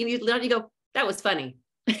laugh. You go, that was funny.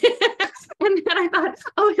 And then I thought,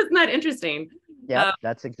 oh, isn't that interesting? Yeah,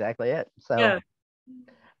 that's exactly it. So,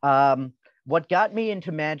 yeah. What got me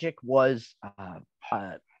into magic was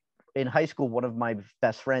in high school, one of my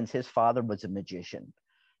best friends, his father was a magician,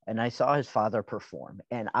 and I saw his father perform,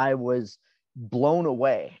 and I was blown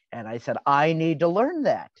away. And I said, I need to learn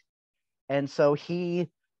that. And so he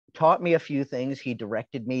taught me a few things. He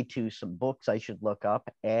directed me to some books I should look up,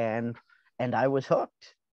 and I was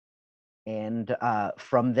hooked. And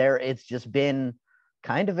from there, it's just been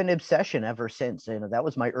kind of an obsession ever since. That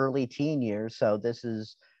was my early teen years. So this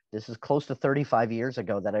is close to 35 years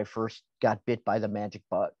ago that I first got bit by the magic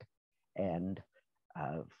bug. And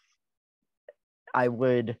I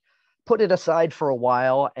would put it aside for a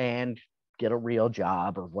while and get a real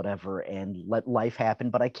job or whatever and let life happen.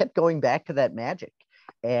 But I kept going back to that magic,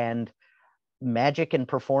 and magic and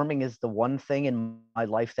performing is the one thing in my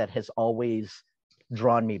life that has always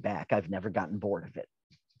drawn me back. I've never gotten bored of it.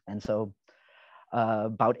 And so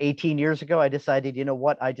about 18 years ago, I decided, you know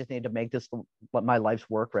what, I just need to make this my life's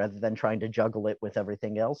work rather than trying to juggle it with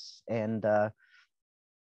everything else. And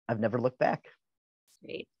I've never looked back.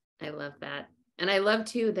 Great. I love that. And I love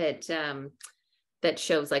too that that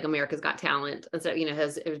shows like America's Got Talent, so, you know,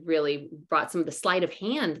 has really brought some of the sleight of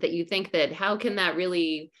hand that you think that how can that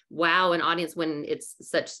really wow an audience when it's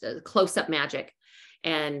such close-up magic.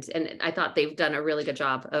 And I thought they've done a really good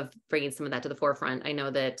job of bringing some of that to the forefront. I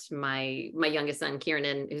know that my youngest son,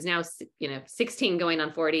 Kieran, who's now, 16 going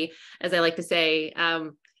on 40, as I like to say,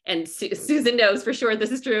 and Susan knows for sure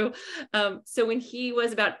this is true. So when he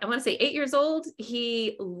was about, I want to say 8 years old,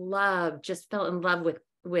 he just fell in love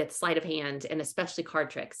with sleight of hand and especially card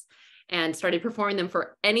tricks, and started performing them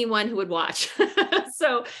for anyone who would watch.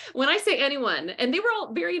 So when I say anyone, and they were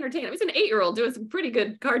all very entertaining. I was an 8-year-old doing some pretty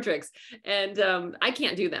good card tricks, and I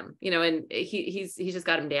can't do them, and he's just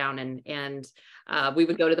got them down. And we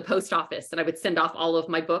would go to the post office, and I would send off all of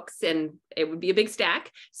my books, and it would be a big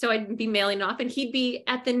stack. So I'd be mailing off, and he'd be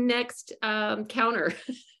at the next counter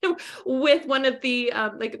with one of the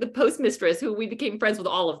like the postmistress, who we became friends with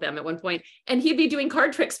all of them at one point, and he'd be doing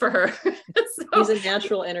card tricks for her. So, he's a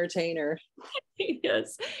natural entertainer.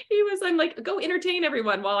 Yes, he was. I'm like, go entertain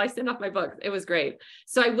everyone while I send off my books. It was great.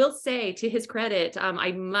 So I will say, to his credit,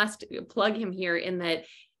 I must plug him here in that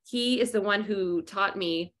he is the one who taught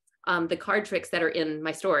me the card tricks that are in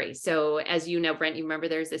my story. So as you know, Brent, you remember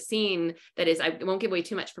there's a scene that is, I won't give away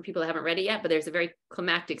too much for people that haven't read it yet, but there's a very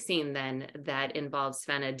climactic scene then that involves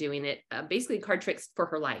Svenna doing it, basically card tricks for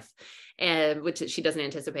her life, and which she doesn't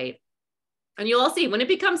anticipate. And you'll all see when it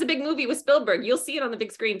becomes a big movie with Spielberg, you'll see it on the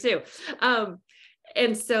big screen too.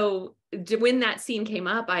 And so when that scene came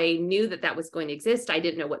up, I knew that was going to exist. I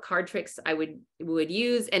didn't know what card tricks I would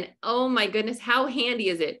use. And oh my goodness, how handy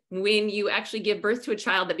is it when you actually give birth to a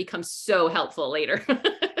child that becomes so helpful later?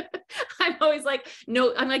 I'm always like,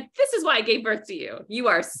 no, I'm like, this is why I gave birth to you. You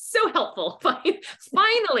are so helpful.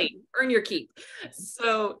 Finally, earn your keep.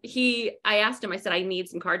 So I asked him, I said, I need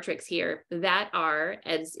some card tricks here that are,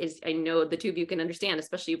 as I know the two of you can understand,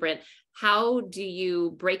 especially Brent, how do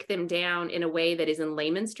you break them down in a way that is in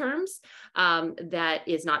layman's terms, that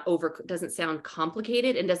is not doesn't sound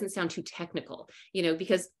complicated and doesn't sound too technical,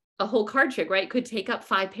 because a whole card trick, right, could take up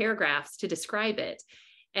 5 paragraphs to describe it.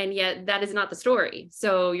 And yet that is not the story.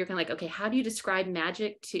 So you're kind of like, okay, how do you describe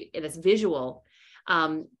magic that's visual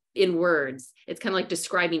in words? It's kind of like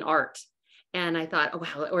describing art. And I thought, oh,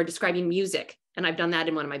 wow, or describing music. And I've done that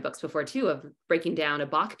in one of my books before too, of breaking down a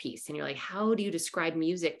Bach piece. And you're like, how do you describe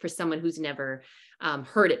music for someone who's never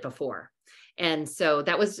heard it before? And so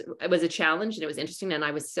it was a challenge, and it was interesting. And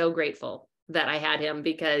I was so grateful that I had him,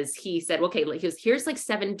 because he said, okay, here's like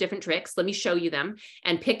 7 different tricks. Let me show you them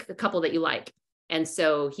and pick a couple that you like. And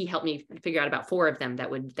so he helped me figure out about 4 of them that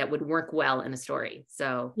would work well in a story.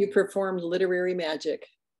 So you performed literary magic.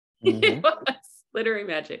 Mm-hmm. It was literary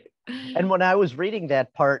magic. And when I was reading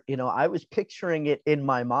that part, I was picturing it in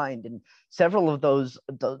my mind, and several of those,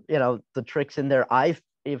 the tricks in there, I've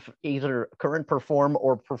either current perform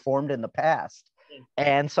or performed in the past.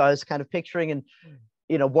 And so I was kind of picturing, and,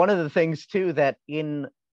 one of the things too, that in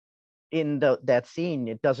that scene,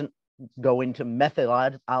 it doesn't go into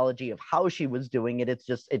methodology of how she was doing it. It's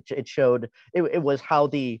just, it showed, it was how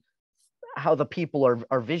the people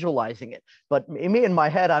are visualizing it. But me in my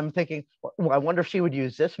head, I'm thinking, well, I wonder if she would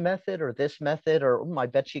use this method or this method, or I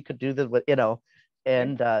bet she could do this with,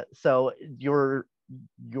 and so your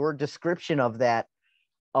description of that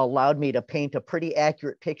allowed me to paint a pretty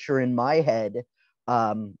accurate picture in my head.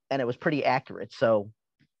 And it was pretty accurate. So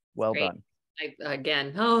well Great.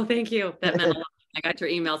 done. Oh, thank you. That meant a lot. I got your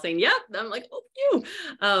email saying, yep. I'm like, oh,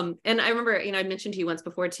 you. And I remember, I mentioned to you once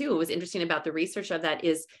before too, what was interesting about the research of that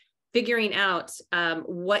is figuring out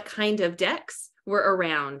what kind of decks were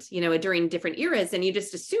around, during different eras. And you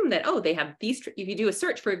just assume that, oh, they have these, if you do a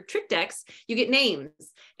search for trick decks, you get names.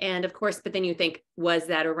 And of course, but then you think, was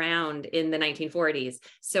that around in the 1940s?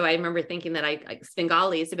 So I remember thinking that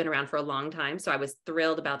Svengalis have been around for a long time. So I was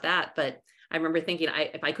thrilled about that. But I remember thinking,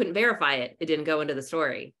 if I couldn't verify it, it didn't go into the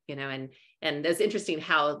story, and it's interesting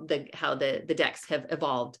how the decks have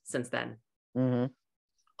evolved since then. Mm-hmm.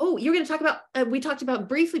 Oh, you're going to talk about, we talked about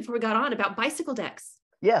briefly before we got on about bicycle decks.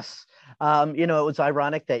 Yes. It was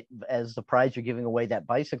ironic that as the prize you're giving away that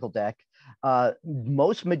bicycle deck,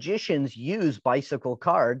 most magicians use bicycle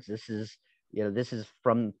cards. This is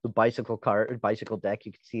from the bicycle deck.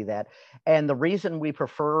 You can see that. And the reason we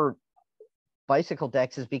prefer bicycle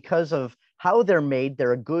decks is because of how they're made.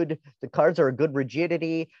 The cards are a good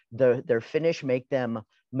rigidity. Their finish make them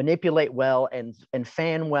manipulate well and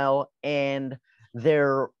fan well, and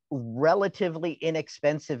they're relatively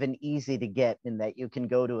inexpensive and easy to get, in that you can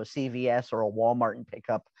go to a CVS or a Walmart and pick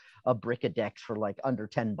up a brick of decks for like under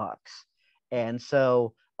 $10. And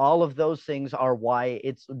so all of those things are why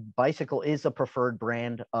Bicycle is a preferred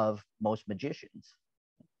brand of most magicians.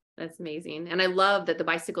 That's amazing. And I love that the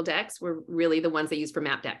bicycle decks were really the ones they use for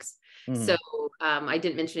map decks. Mm-hmm. So I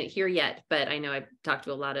didn't mention it here yet, but I know I've talked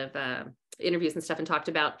to a lot of interviews and stuff and talked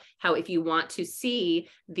about how if you want to see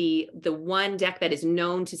the one deck that is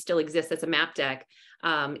known to still exist that's a map deck,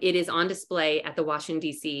 it is on display at the Washington,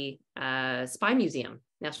 D.C. Spy Museum,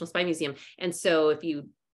 National Spy Museum. And so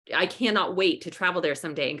I cannot wait to travel there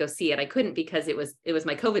someday and go see it. I couldn't because it was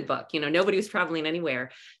my COVID book. Nobody was traveling anywhere.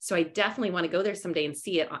 So I definitely want to go there someday and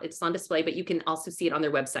see it. It's on display, but you can also see it on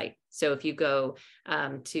their website. So if you go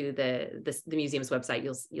to the museum's website,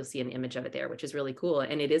 you'll see an image of it there, which is really cool.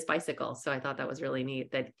 And it is bicycle. So I thought that was really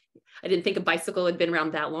neat. That I didn't think a bicycle had been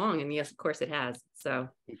around that long. And yes, of course it has. So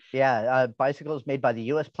yeah, bicycle is made by the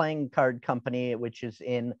U.S. Playing Card Company, which is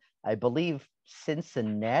in, I believe,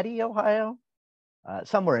 Cincinnati, Ohio.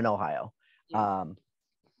 Somewhere in Ohio. Yeah.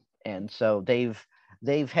 And so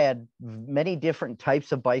they've had many different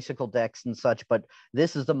types of bicycle decks and such, but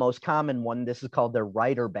this is the most common one. This is called their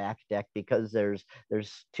rider back deck because there's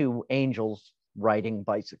two angels riding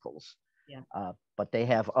bicycles. Yeah. But they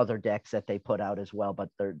have other decks that they put out as well, but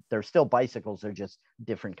they're still bicycles. They're just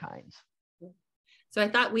different kinds. So I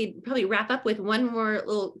thought we'd probably wrap up with one more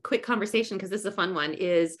little quick conversation, because this is a fun one.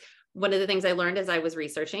 Is one of the things I learned as I was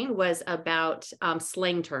researching was about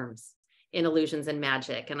slang terms in illusions and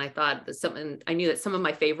magic. And I thought I knew that some of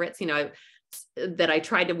my favorites, that I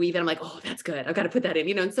tried to weave in, I'm like, oh, that's good. I've got to put that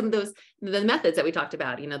in, and some of those, the methods that we talked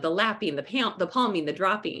about, the lapping, the palming, the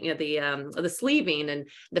dropping, the sleeving and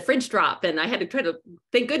the French drop. And I had to try to,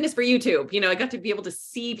 thank goodness for YouTube, I got to be able to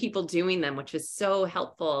see people doing them, which is so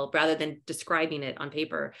helpful rather than describing it on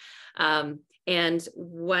paper. And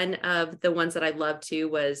one of the ones that I loved too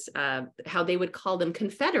was how they would call them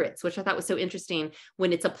Confederates, which I thought was so interesting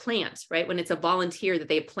when it's a plant, right? When it's a volunteer that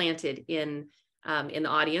they planted in the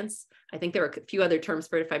audience. I think there were a few other terms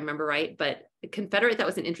for it, if I remember right, but Confederate, that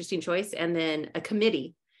was an interesting choice. And then a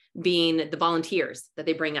committee being the volunteers that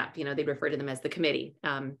they bring up, they refer to them as the committee.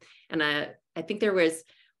 And I think there was,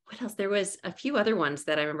 what else? There was a few other ones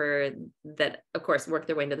that I remember that, of course, worked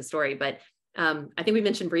their way into the story, but I think we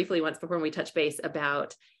mentioned briefly once before when we touched base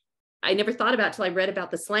about, I never thought about till I read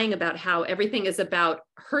about the slang about how everything is about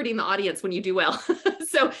hurting the audience when you do well.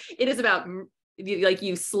 So it is about, like,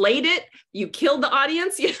 you slayed it, you killed the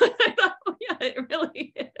audience. I thought, oh, yeah, it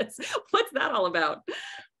really is. What's that all about?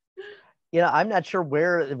 I'm not sure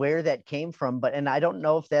where that came from, and I don't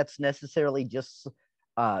know if that's necessarily just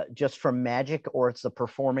from magic or it's the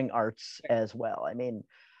performing arts as well. I mean,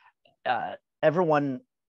 everyone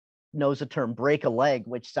knows the term break a leg,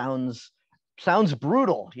 which sounds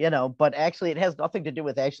brutal, but actually it has nothing to do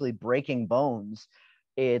with actually breaking bones.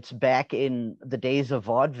 It's back in the days of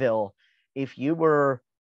vaudeville. If you were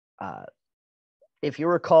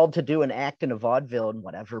called to do an act in a vaudeville and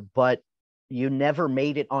whatever, but you never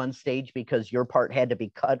made it on stage because your part had to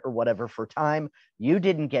be cut or whatever for time, you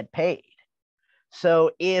didn't get paid.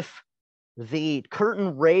 So if the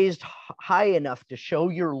curtain raised high enough to show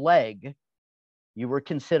your leg, you were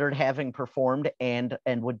considered having performed and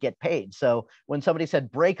would get paid. So when somebody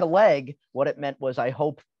said break a leg, what it meant was, I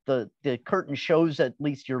hope the curtain shows at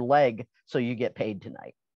least your leg so you get paid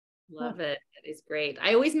tonight. Love it. That is great.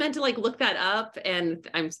 I always meant to look that up, and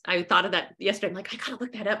I thought of that yesterday. I'm like, I gotta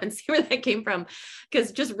look that up and see where that came from,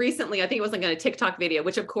 because just recently, I think it was a TikTok video,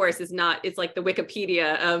 which of course is not. It's like the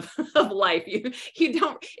Wikipedia of life. You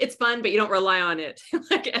don't. It's fun, but you don't rely on it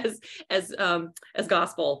as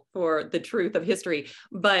gospel for the truth of history.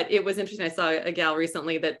 But it was interesting. I saw a gal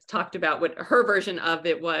recently that talked about what her version of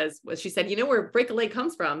it was she said, where break a leg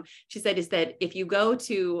comes from. She said is that if you go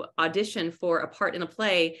to audition for a part in a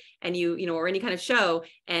play, and or any kind of show,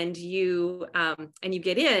 and you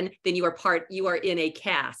get in, then you are in a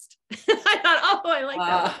cast. I thought, oh, I like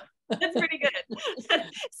that. That's pretty good.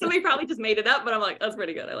 Somebody probably just made it up, but I'm like, that's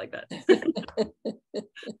pretty good. I like that.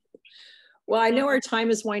 Well, I know our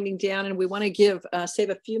time is winding down, and we want to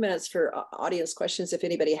save a few minutes for audience questions. If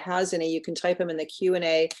anybody has any, you can type them in the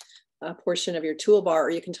Q&A portion of your toolbar,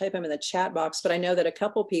 or you can type them in the chat box. But I know that a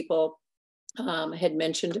couple people had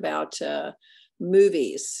mentioned about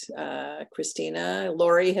movies. Kristina,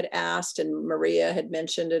 Lori had asked, and Maria had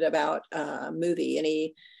mentioned it about movie.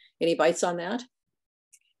 Any bites on that?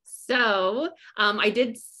 So I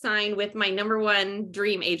did sign with my number 1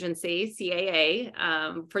 dream agency,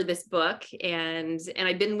 CAA, for this book, and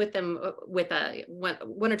I've been with them with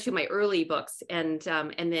one or two of my early books, and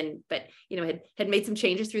then, but had made some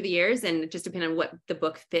changes through the years, and it just depended on what the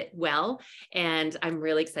book fit well. And I'm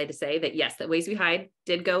really excited to say that yes, that Ways We Hide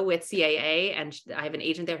did go with CAA, and I have an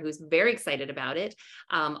agent there who's very excited about it.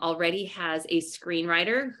 Already has a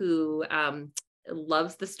screenwriter who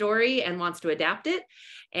loves the story and wants to adapt it.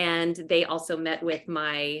 And they also met with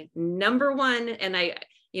my number 1, and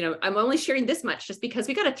I'm only sharing this much just because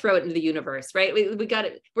we got to throw it into the universe, right? We're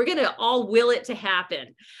going to all will it to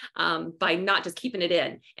happen by not just keeping it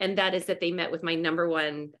in. And that is that they met with my number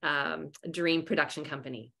 1 dream production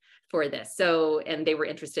company for this. So, and they were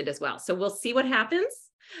interested as well. So we'll see what happens.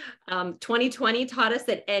 2020 taught us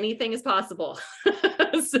that anything is possible.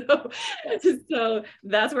 So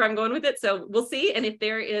that's where I'm going with it. So we'll see. And if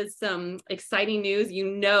there is some exciting news,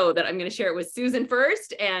 that I'm going to share it with Susan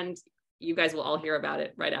first, and you guys will all hear about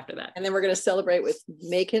it right after that. And then we're going to celebrate with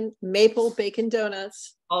making maple bacon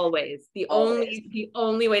donuts. Always. The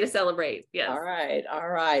only way to celebrate. Yes. All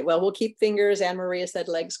right. Well, we'll keep fingers. Anne Maria said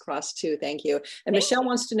legs crossed too. Thank you. And Michelle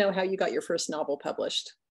wants to know how you got your first novel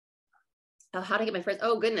published. Oh, how to get my first,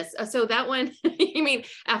 oh goodness. So that one, you mean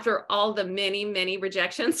after all the many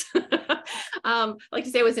rejections? Like to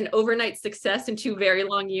say it was an overnight success in 2 very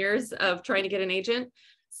long years of trying to get an agent.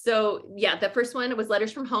 So yeah, the first one was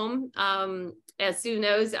Letters from Home. As Sue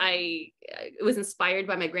knows, it was inspired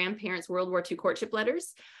by my grandparents' World War II courtship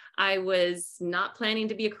letters. I was not planning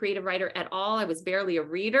to be a creative writer at all. I was barely a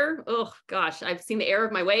reader. Oh gosh, I've seen the error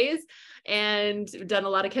of my ways and done a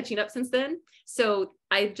lot of catching up since then. So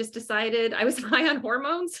I just decided I was high on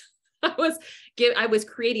hormones. I was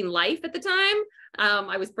creating life at the time.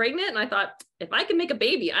 I was pregnant, and I thought, if I can make a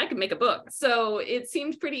baby, I can make a book. So it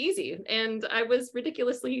seemed pretty easy, and I was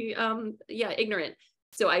ridiculously, ignorant.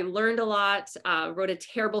 So I learned a lot, wrote a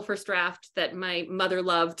terrible first draft that my mother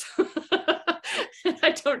loved.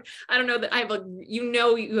 I don't know that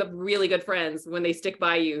you have really good friends when they stick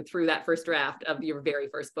by you through that first draft of your very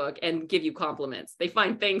first book and give you compliments. They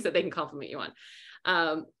find things that they can compliment you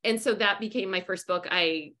on. And so that became my first book.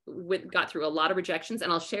 I got through a lot of rejections,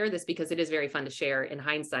 and I'll share this because it is very fun to share in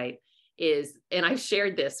hindsight. And I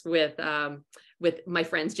shared this with my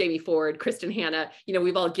friends, Jamie Ford, Kristen Hanna,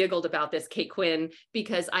 we've all giggled about this, Kate Quinn,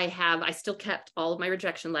 because I still kept all of my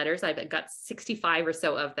rejection letters. I've got 65 or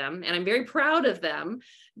so of them, and I'm very proud of them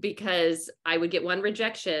because I would get one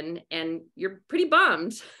rejection and you're pretty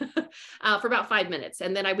bummed for about 5 minutes.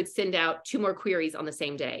 And then I would send out 2 more queries on the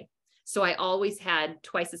same day. So I always had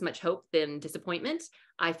twice as much hope than disappointment.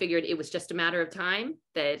 I figured it was just a matter of time,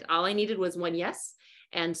 that all I needed was one yes.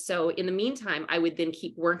 And so in the meantime, I would then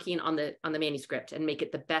keep working on the manuscript and make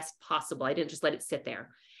it the best possible. I didn't just let it sit there.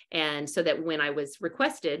 And so that when I was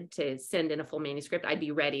requested to send in a full manuscript, I'd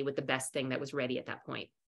be ready with the best thing that was ready at that point.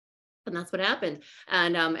 And that's what happened.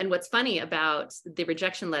 And what's funny about the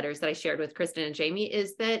rejection letters that I shared with Kristen and Jamie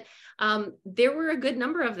is that there were a good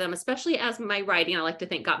number of them, especially as my writing, I like to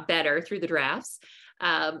think, got better through the drafts.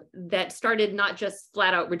 That started not just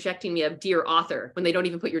flat out rejecting me of dear author, when they don't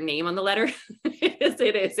even put your name on the letter.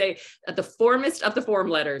 They say at the formest of the form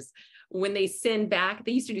letters, when they send back,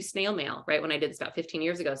 they used to do snail mail, right? When I did this about 15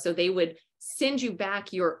 years ago. So they would send you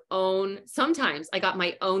back your own. Sometimes I got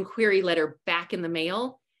my own query letter back in the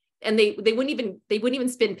mail, and they wouldn't even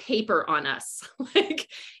spend paper on us. Like,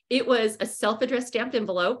 it was a self-addressed stamped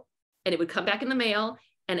envelope, and it would come back in the mail.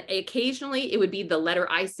 And occasionally it would be the letter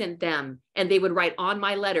I sent them, and they would write on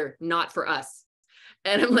my letter, not for us.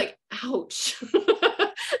 And I'm like, ouch,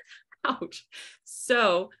 ouch.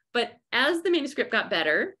 So, but as the manuscript got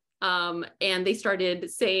better, and they started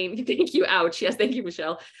saying, thank you, ouch. Yes, thank you,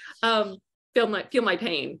 Michelle. Feel my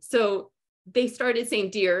pain. So they started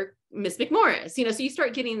saying, dear Miss McMorris, so you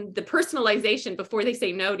start getting the personalization before they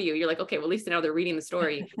say no to you. You're like, okay, well, at least now they're reading the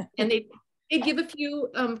story. And they give a few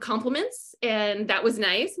compliments, and that was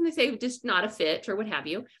nice. And they say just not a fit or what have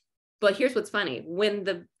you. But here's what's funny: when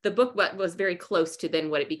the book was very close to then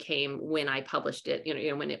what it became when I published it,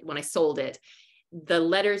 when I sold it, the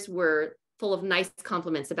letters were full of nice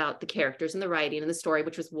compliments about the characters and the writing and the story,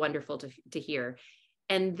 which was wonderful to hear.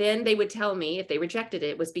 And then they would tell me if they rejected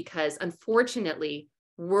it was because, unfortunately,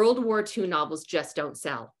 World War II novels just don't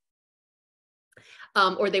sell.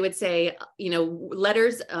 Or they would say,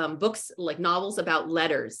 letters, books like novels about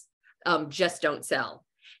letters just don't sell.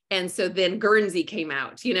 And so then Guernsey came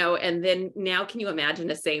out, and then now can you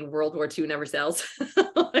imagine us saying World War II never sells?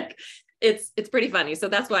 Like, it's pretty funny. So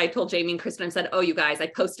that's why I told Jamie and Kristen and said, oh, you guys, I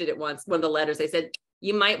posted it once, one of the letters. I said,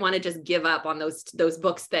 you might want to just give up on those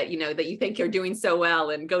books that, you know, that you think you're doing so well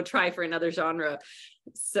and go try for another genre.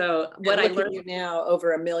 So what I learned now,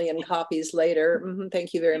 over 1 million copies later.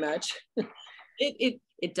 Thank you very much.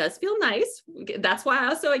 It does feel nice. That's why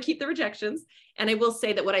I keep the rejections. And I will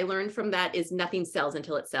say that what I learned from that is nothing sells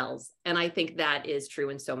until it sells. And I think that is true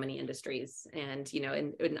in so many industries. And, you know,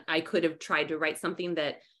 and I could have tried to write something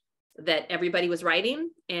that everybody was writing,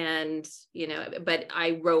 and, you know, but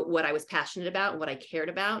I wrote what I was passionate about and what I cared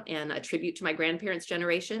about, and a tribute to my grandparents'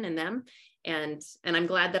 generation and them. And I'm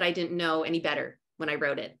glad that I didn't know any better when I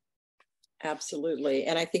wrote it. Absolutely.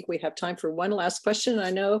 And I think we have time for one last question. I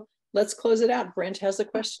know, let's close it out. Brent has a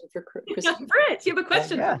question for Kristina. Brent, you have a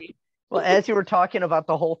question for me. Well, as you were talking about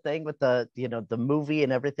the whole thing with the, you know, the movie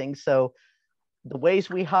and everything, so The Ways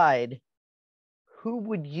We Hide, who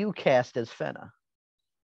would you cast as Fenna?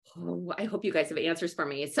 Oh, I hope you guys have answers for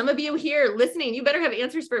me. Some of you here listening, you better have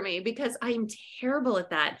answers for me, because I'm terrible at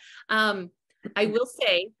that. I will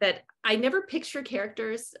say that I never picture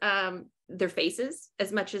characters, their faces,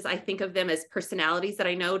 as much as I think of them as personalities that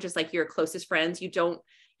I know, just like your closest friends. You don't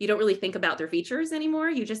really think about their features anymore.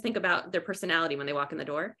 You just think about their personality when they walk in the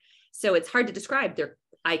door. So it's hard to describe their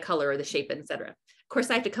eye color or the shape, etc. Of course,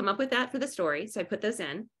 I have to come up with that for the story. So I put those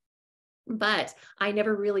in, but I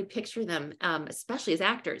never really picture them, especially as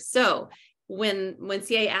actors. So when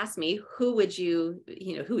CA asked me, who would you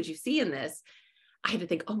see in this? I had to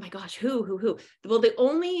think, oh my gosh, who? Well,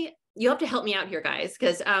 you have to help me out here, guys,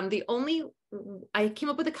 because I came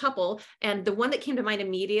up with a couple, and the one that came to mind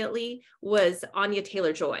immediately was Anya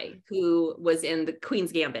Taylor-Joy, who was in the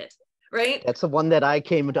Queen's Gambit, right? That's the one that I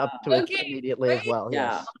came up to immediately, right? As well.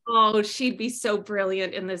 Yeah. Yes. Oh, she'd be so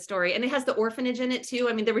brilliant in this story. And it has the orphanage in it too.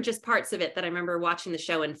 I mean, there were just parts of it that I remember watching the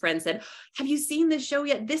show, and friends said, have you seen this show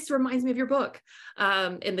yet? This reminds me of your book.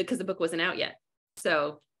 Because the book wasn't out yet.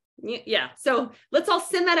 So yeah. So let's all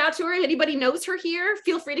send that out to her. Anybody knows her here,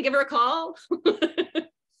 feel free to give her a call.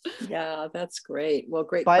 Yeah, that's great. Well,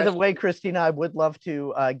 great. By the way, Kristina, I would love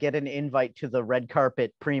to get an invite to the red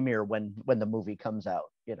carpet premiere when the movie comes out,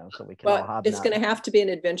 you know, so we can all hobnob. It's going to have to be an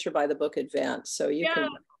Adventure by the Book advance, so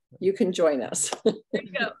you can join us. There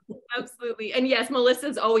you go. Absolutely. And yes,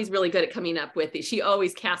 Melissa's always really good at coming up with it. She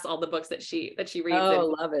always casts all the books that she reads.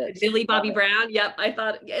 Oh, love it. Billy Bobby Brown. Yep. I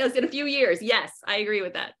thought, yes, in a few years. Yes, I agree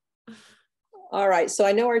with that. All right, so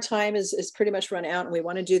I know our time is pretty much run out, and we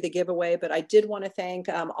want to do the giveaway, but I did want to thank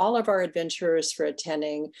all of our adventurers for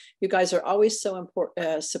attending. You guys are always so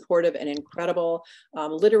supportive and incredible.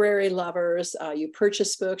 Literary lovers, you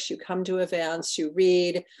purchase books, you come to events, you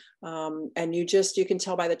read, and you can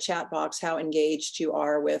tell by the chat box how engaged you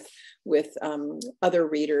are with other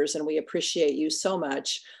readers, and we appreciate you so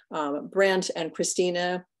much. Brent and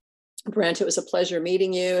Kristina. Brent, it was a pleasure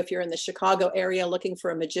meeting you. If you're in the Chicago area looking for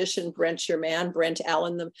a magician, Brent's your man.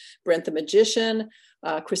 Allan, Brent the Magician.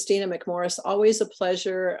 Kristina McMorris, always a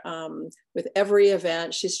pleasure with every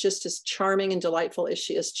event. She's just as charming and delightful as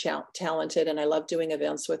she is talented, and I love doing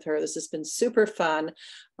events with her. This has been super fun,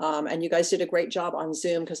 and you guys did a great job on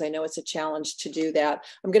Zoom, because I know it's a challenge to do that.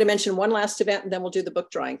 I'm going to mention one last event, and then we'll do the book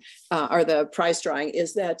drawing, or the prize drawing,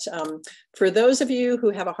 is that for those of you who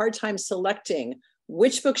have a hard time selecting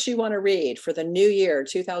which books you want to read for the new year,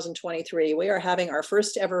 2023, we are having our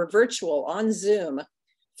first ever virtual on Zoom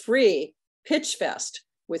free pitch fest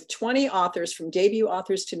with 20 authors, from debut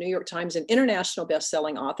authors to New York Times and international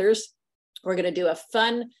best-selling authors. We're going to do a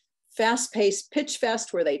fun, fast-paced pitch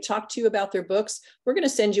fest where they talk to you about their books. We're going to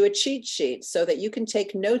send you a cheat sheet so that you can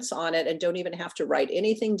take notes on it and don't even have to write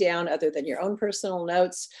anything down other than your own personal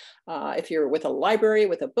notes. If you're with a library,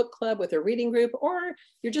 with a book club, with a reading group, or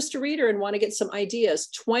you're just a reader and want to get some ideas,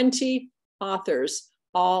 20 authors,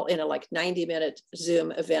 all in a 90-minute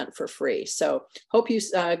Zoom event for free. So hope you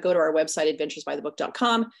go to our website,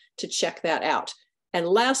 adventuresbythebook.com, to check that out. And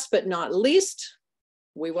last but not least,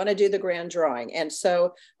 we want to do the grand drawing. And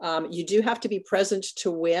so you do have to be present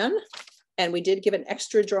to win. And we did give an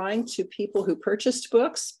extra drawing to people who purchased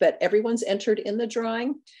books, but everyone's entered in the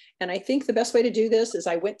drawing. And I think the best way to do this is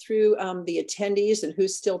I went through the attendees and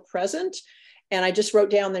who's still present. And I just wrote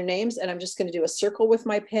down their names, and I'm just going to do a circle with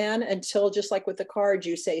my pen until, just like with the card,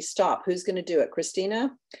 you say stop. Who's going to do it?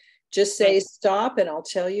 Kristina? Just say stop, and I'll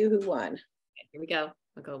tell you who won. Okay, here we go.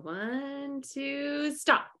 I'll go 1, 2,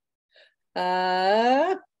 stop.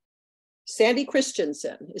 Sandy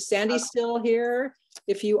Christensen. Is Sandy still here?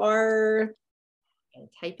 If you are,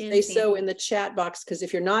 type in say so in the chat box, because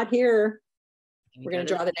if you're not here, we're going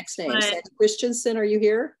to draw the next name. Sandy Christensen, are you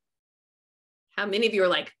here? How many of you are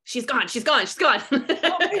like, she's gone, she's gone, she's gone?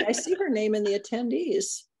 Oh, wait, I see her name in the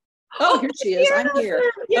attendees. Oh, here she is. I'm here.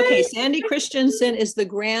 Yay. Okay, Sandy Christensen is the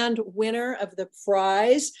grand winner of the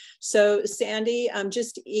prize. So Sandy,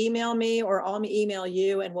 just email me or I'll email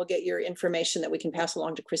you and we'll get your information that we can pass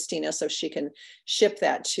along to Kristina so she can ship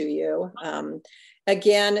that to you.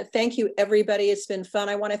 Again, thank you, everybody. It's been fun.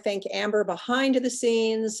 I want to thank Amber behind the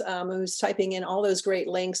scenes, who's typing in all those great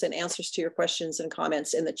links and answers to your questions and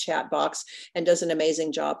comments in the chat box and does an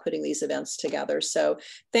amazing job putting these events together. So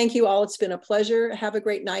thank you all. It's been a pleasure. Have a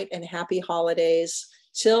great night and happy holidays.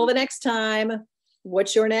 Till the next time,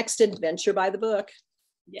 what's your next adventure by the book?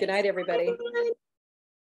 Yes. Good night, everybody.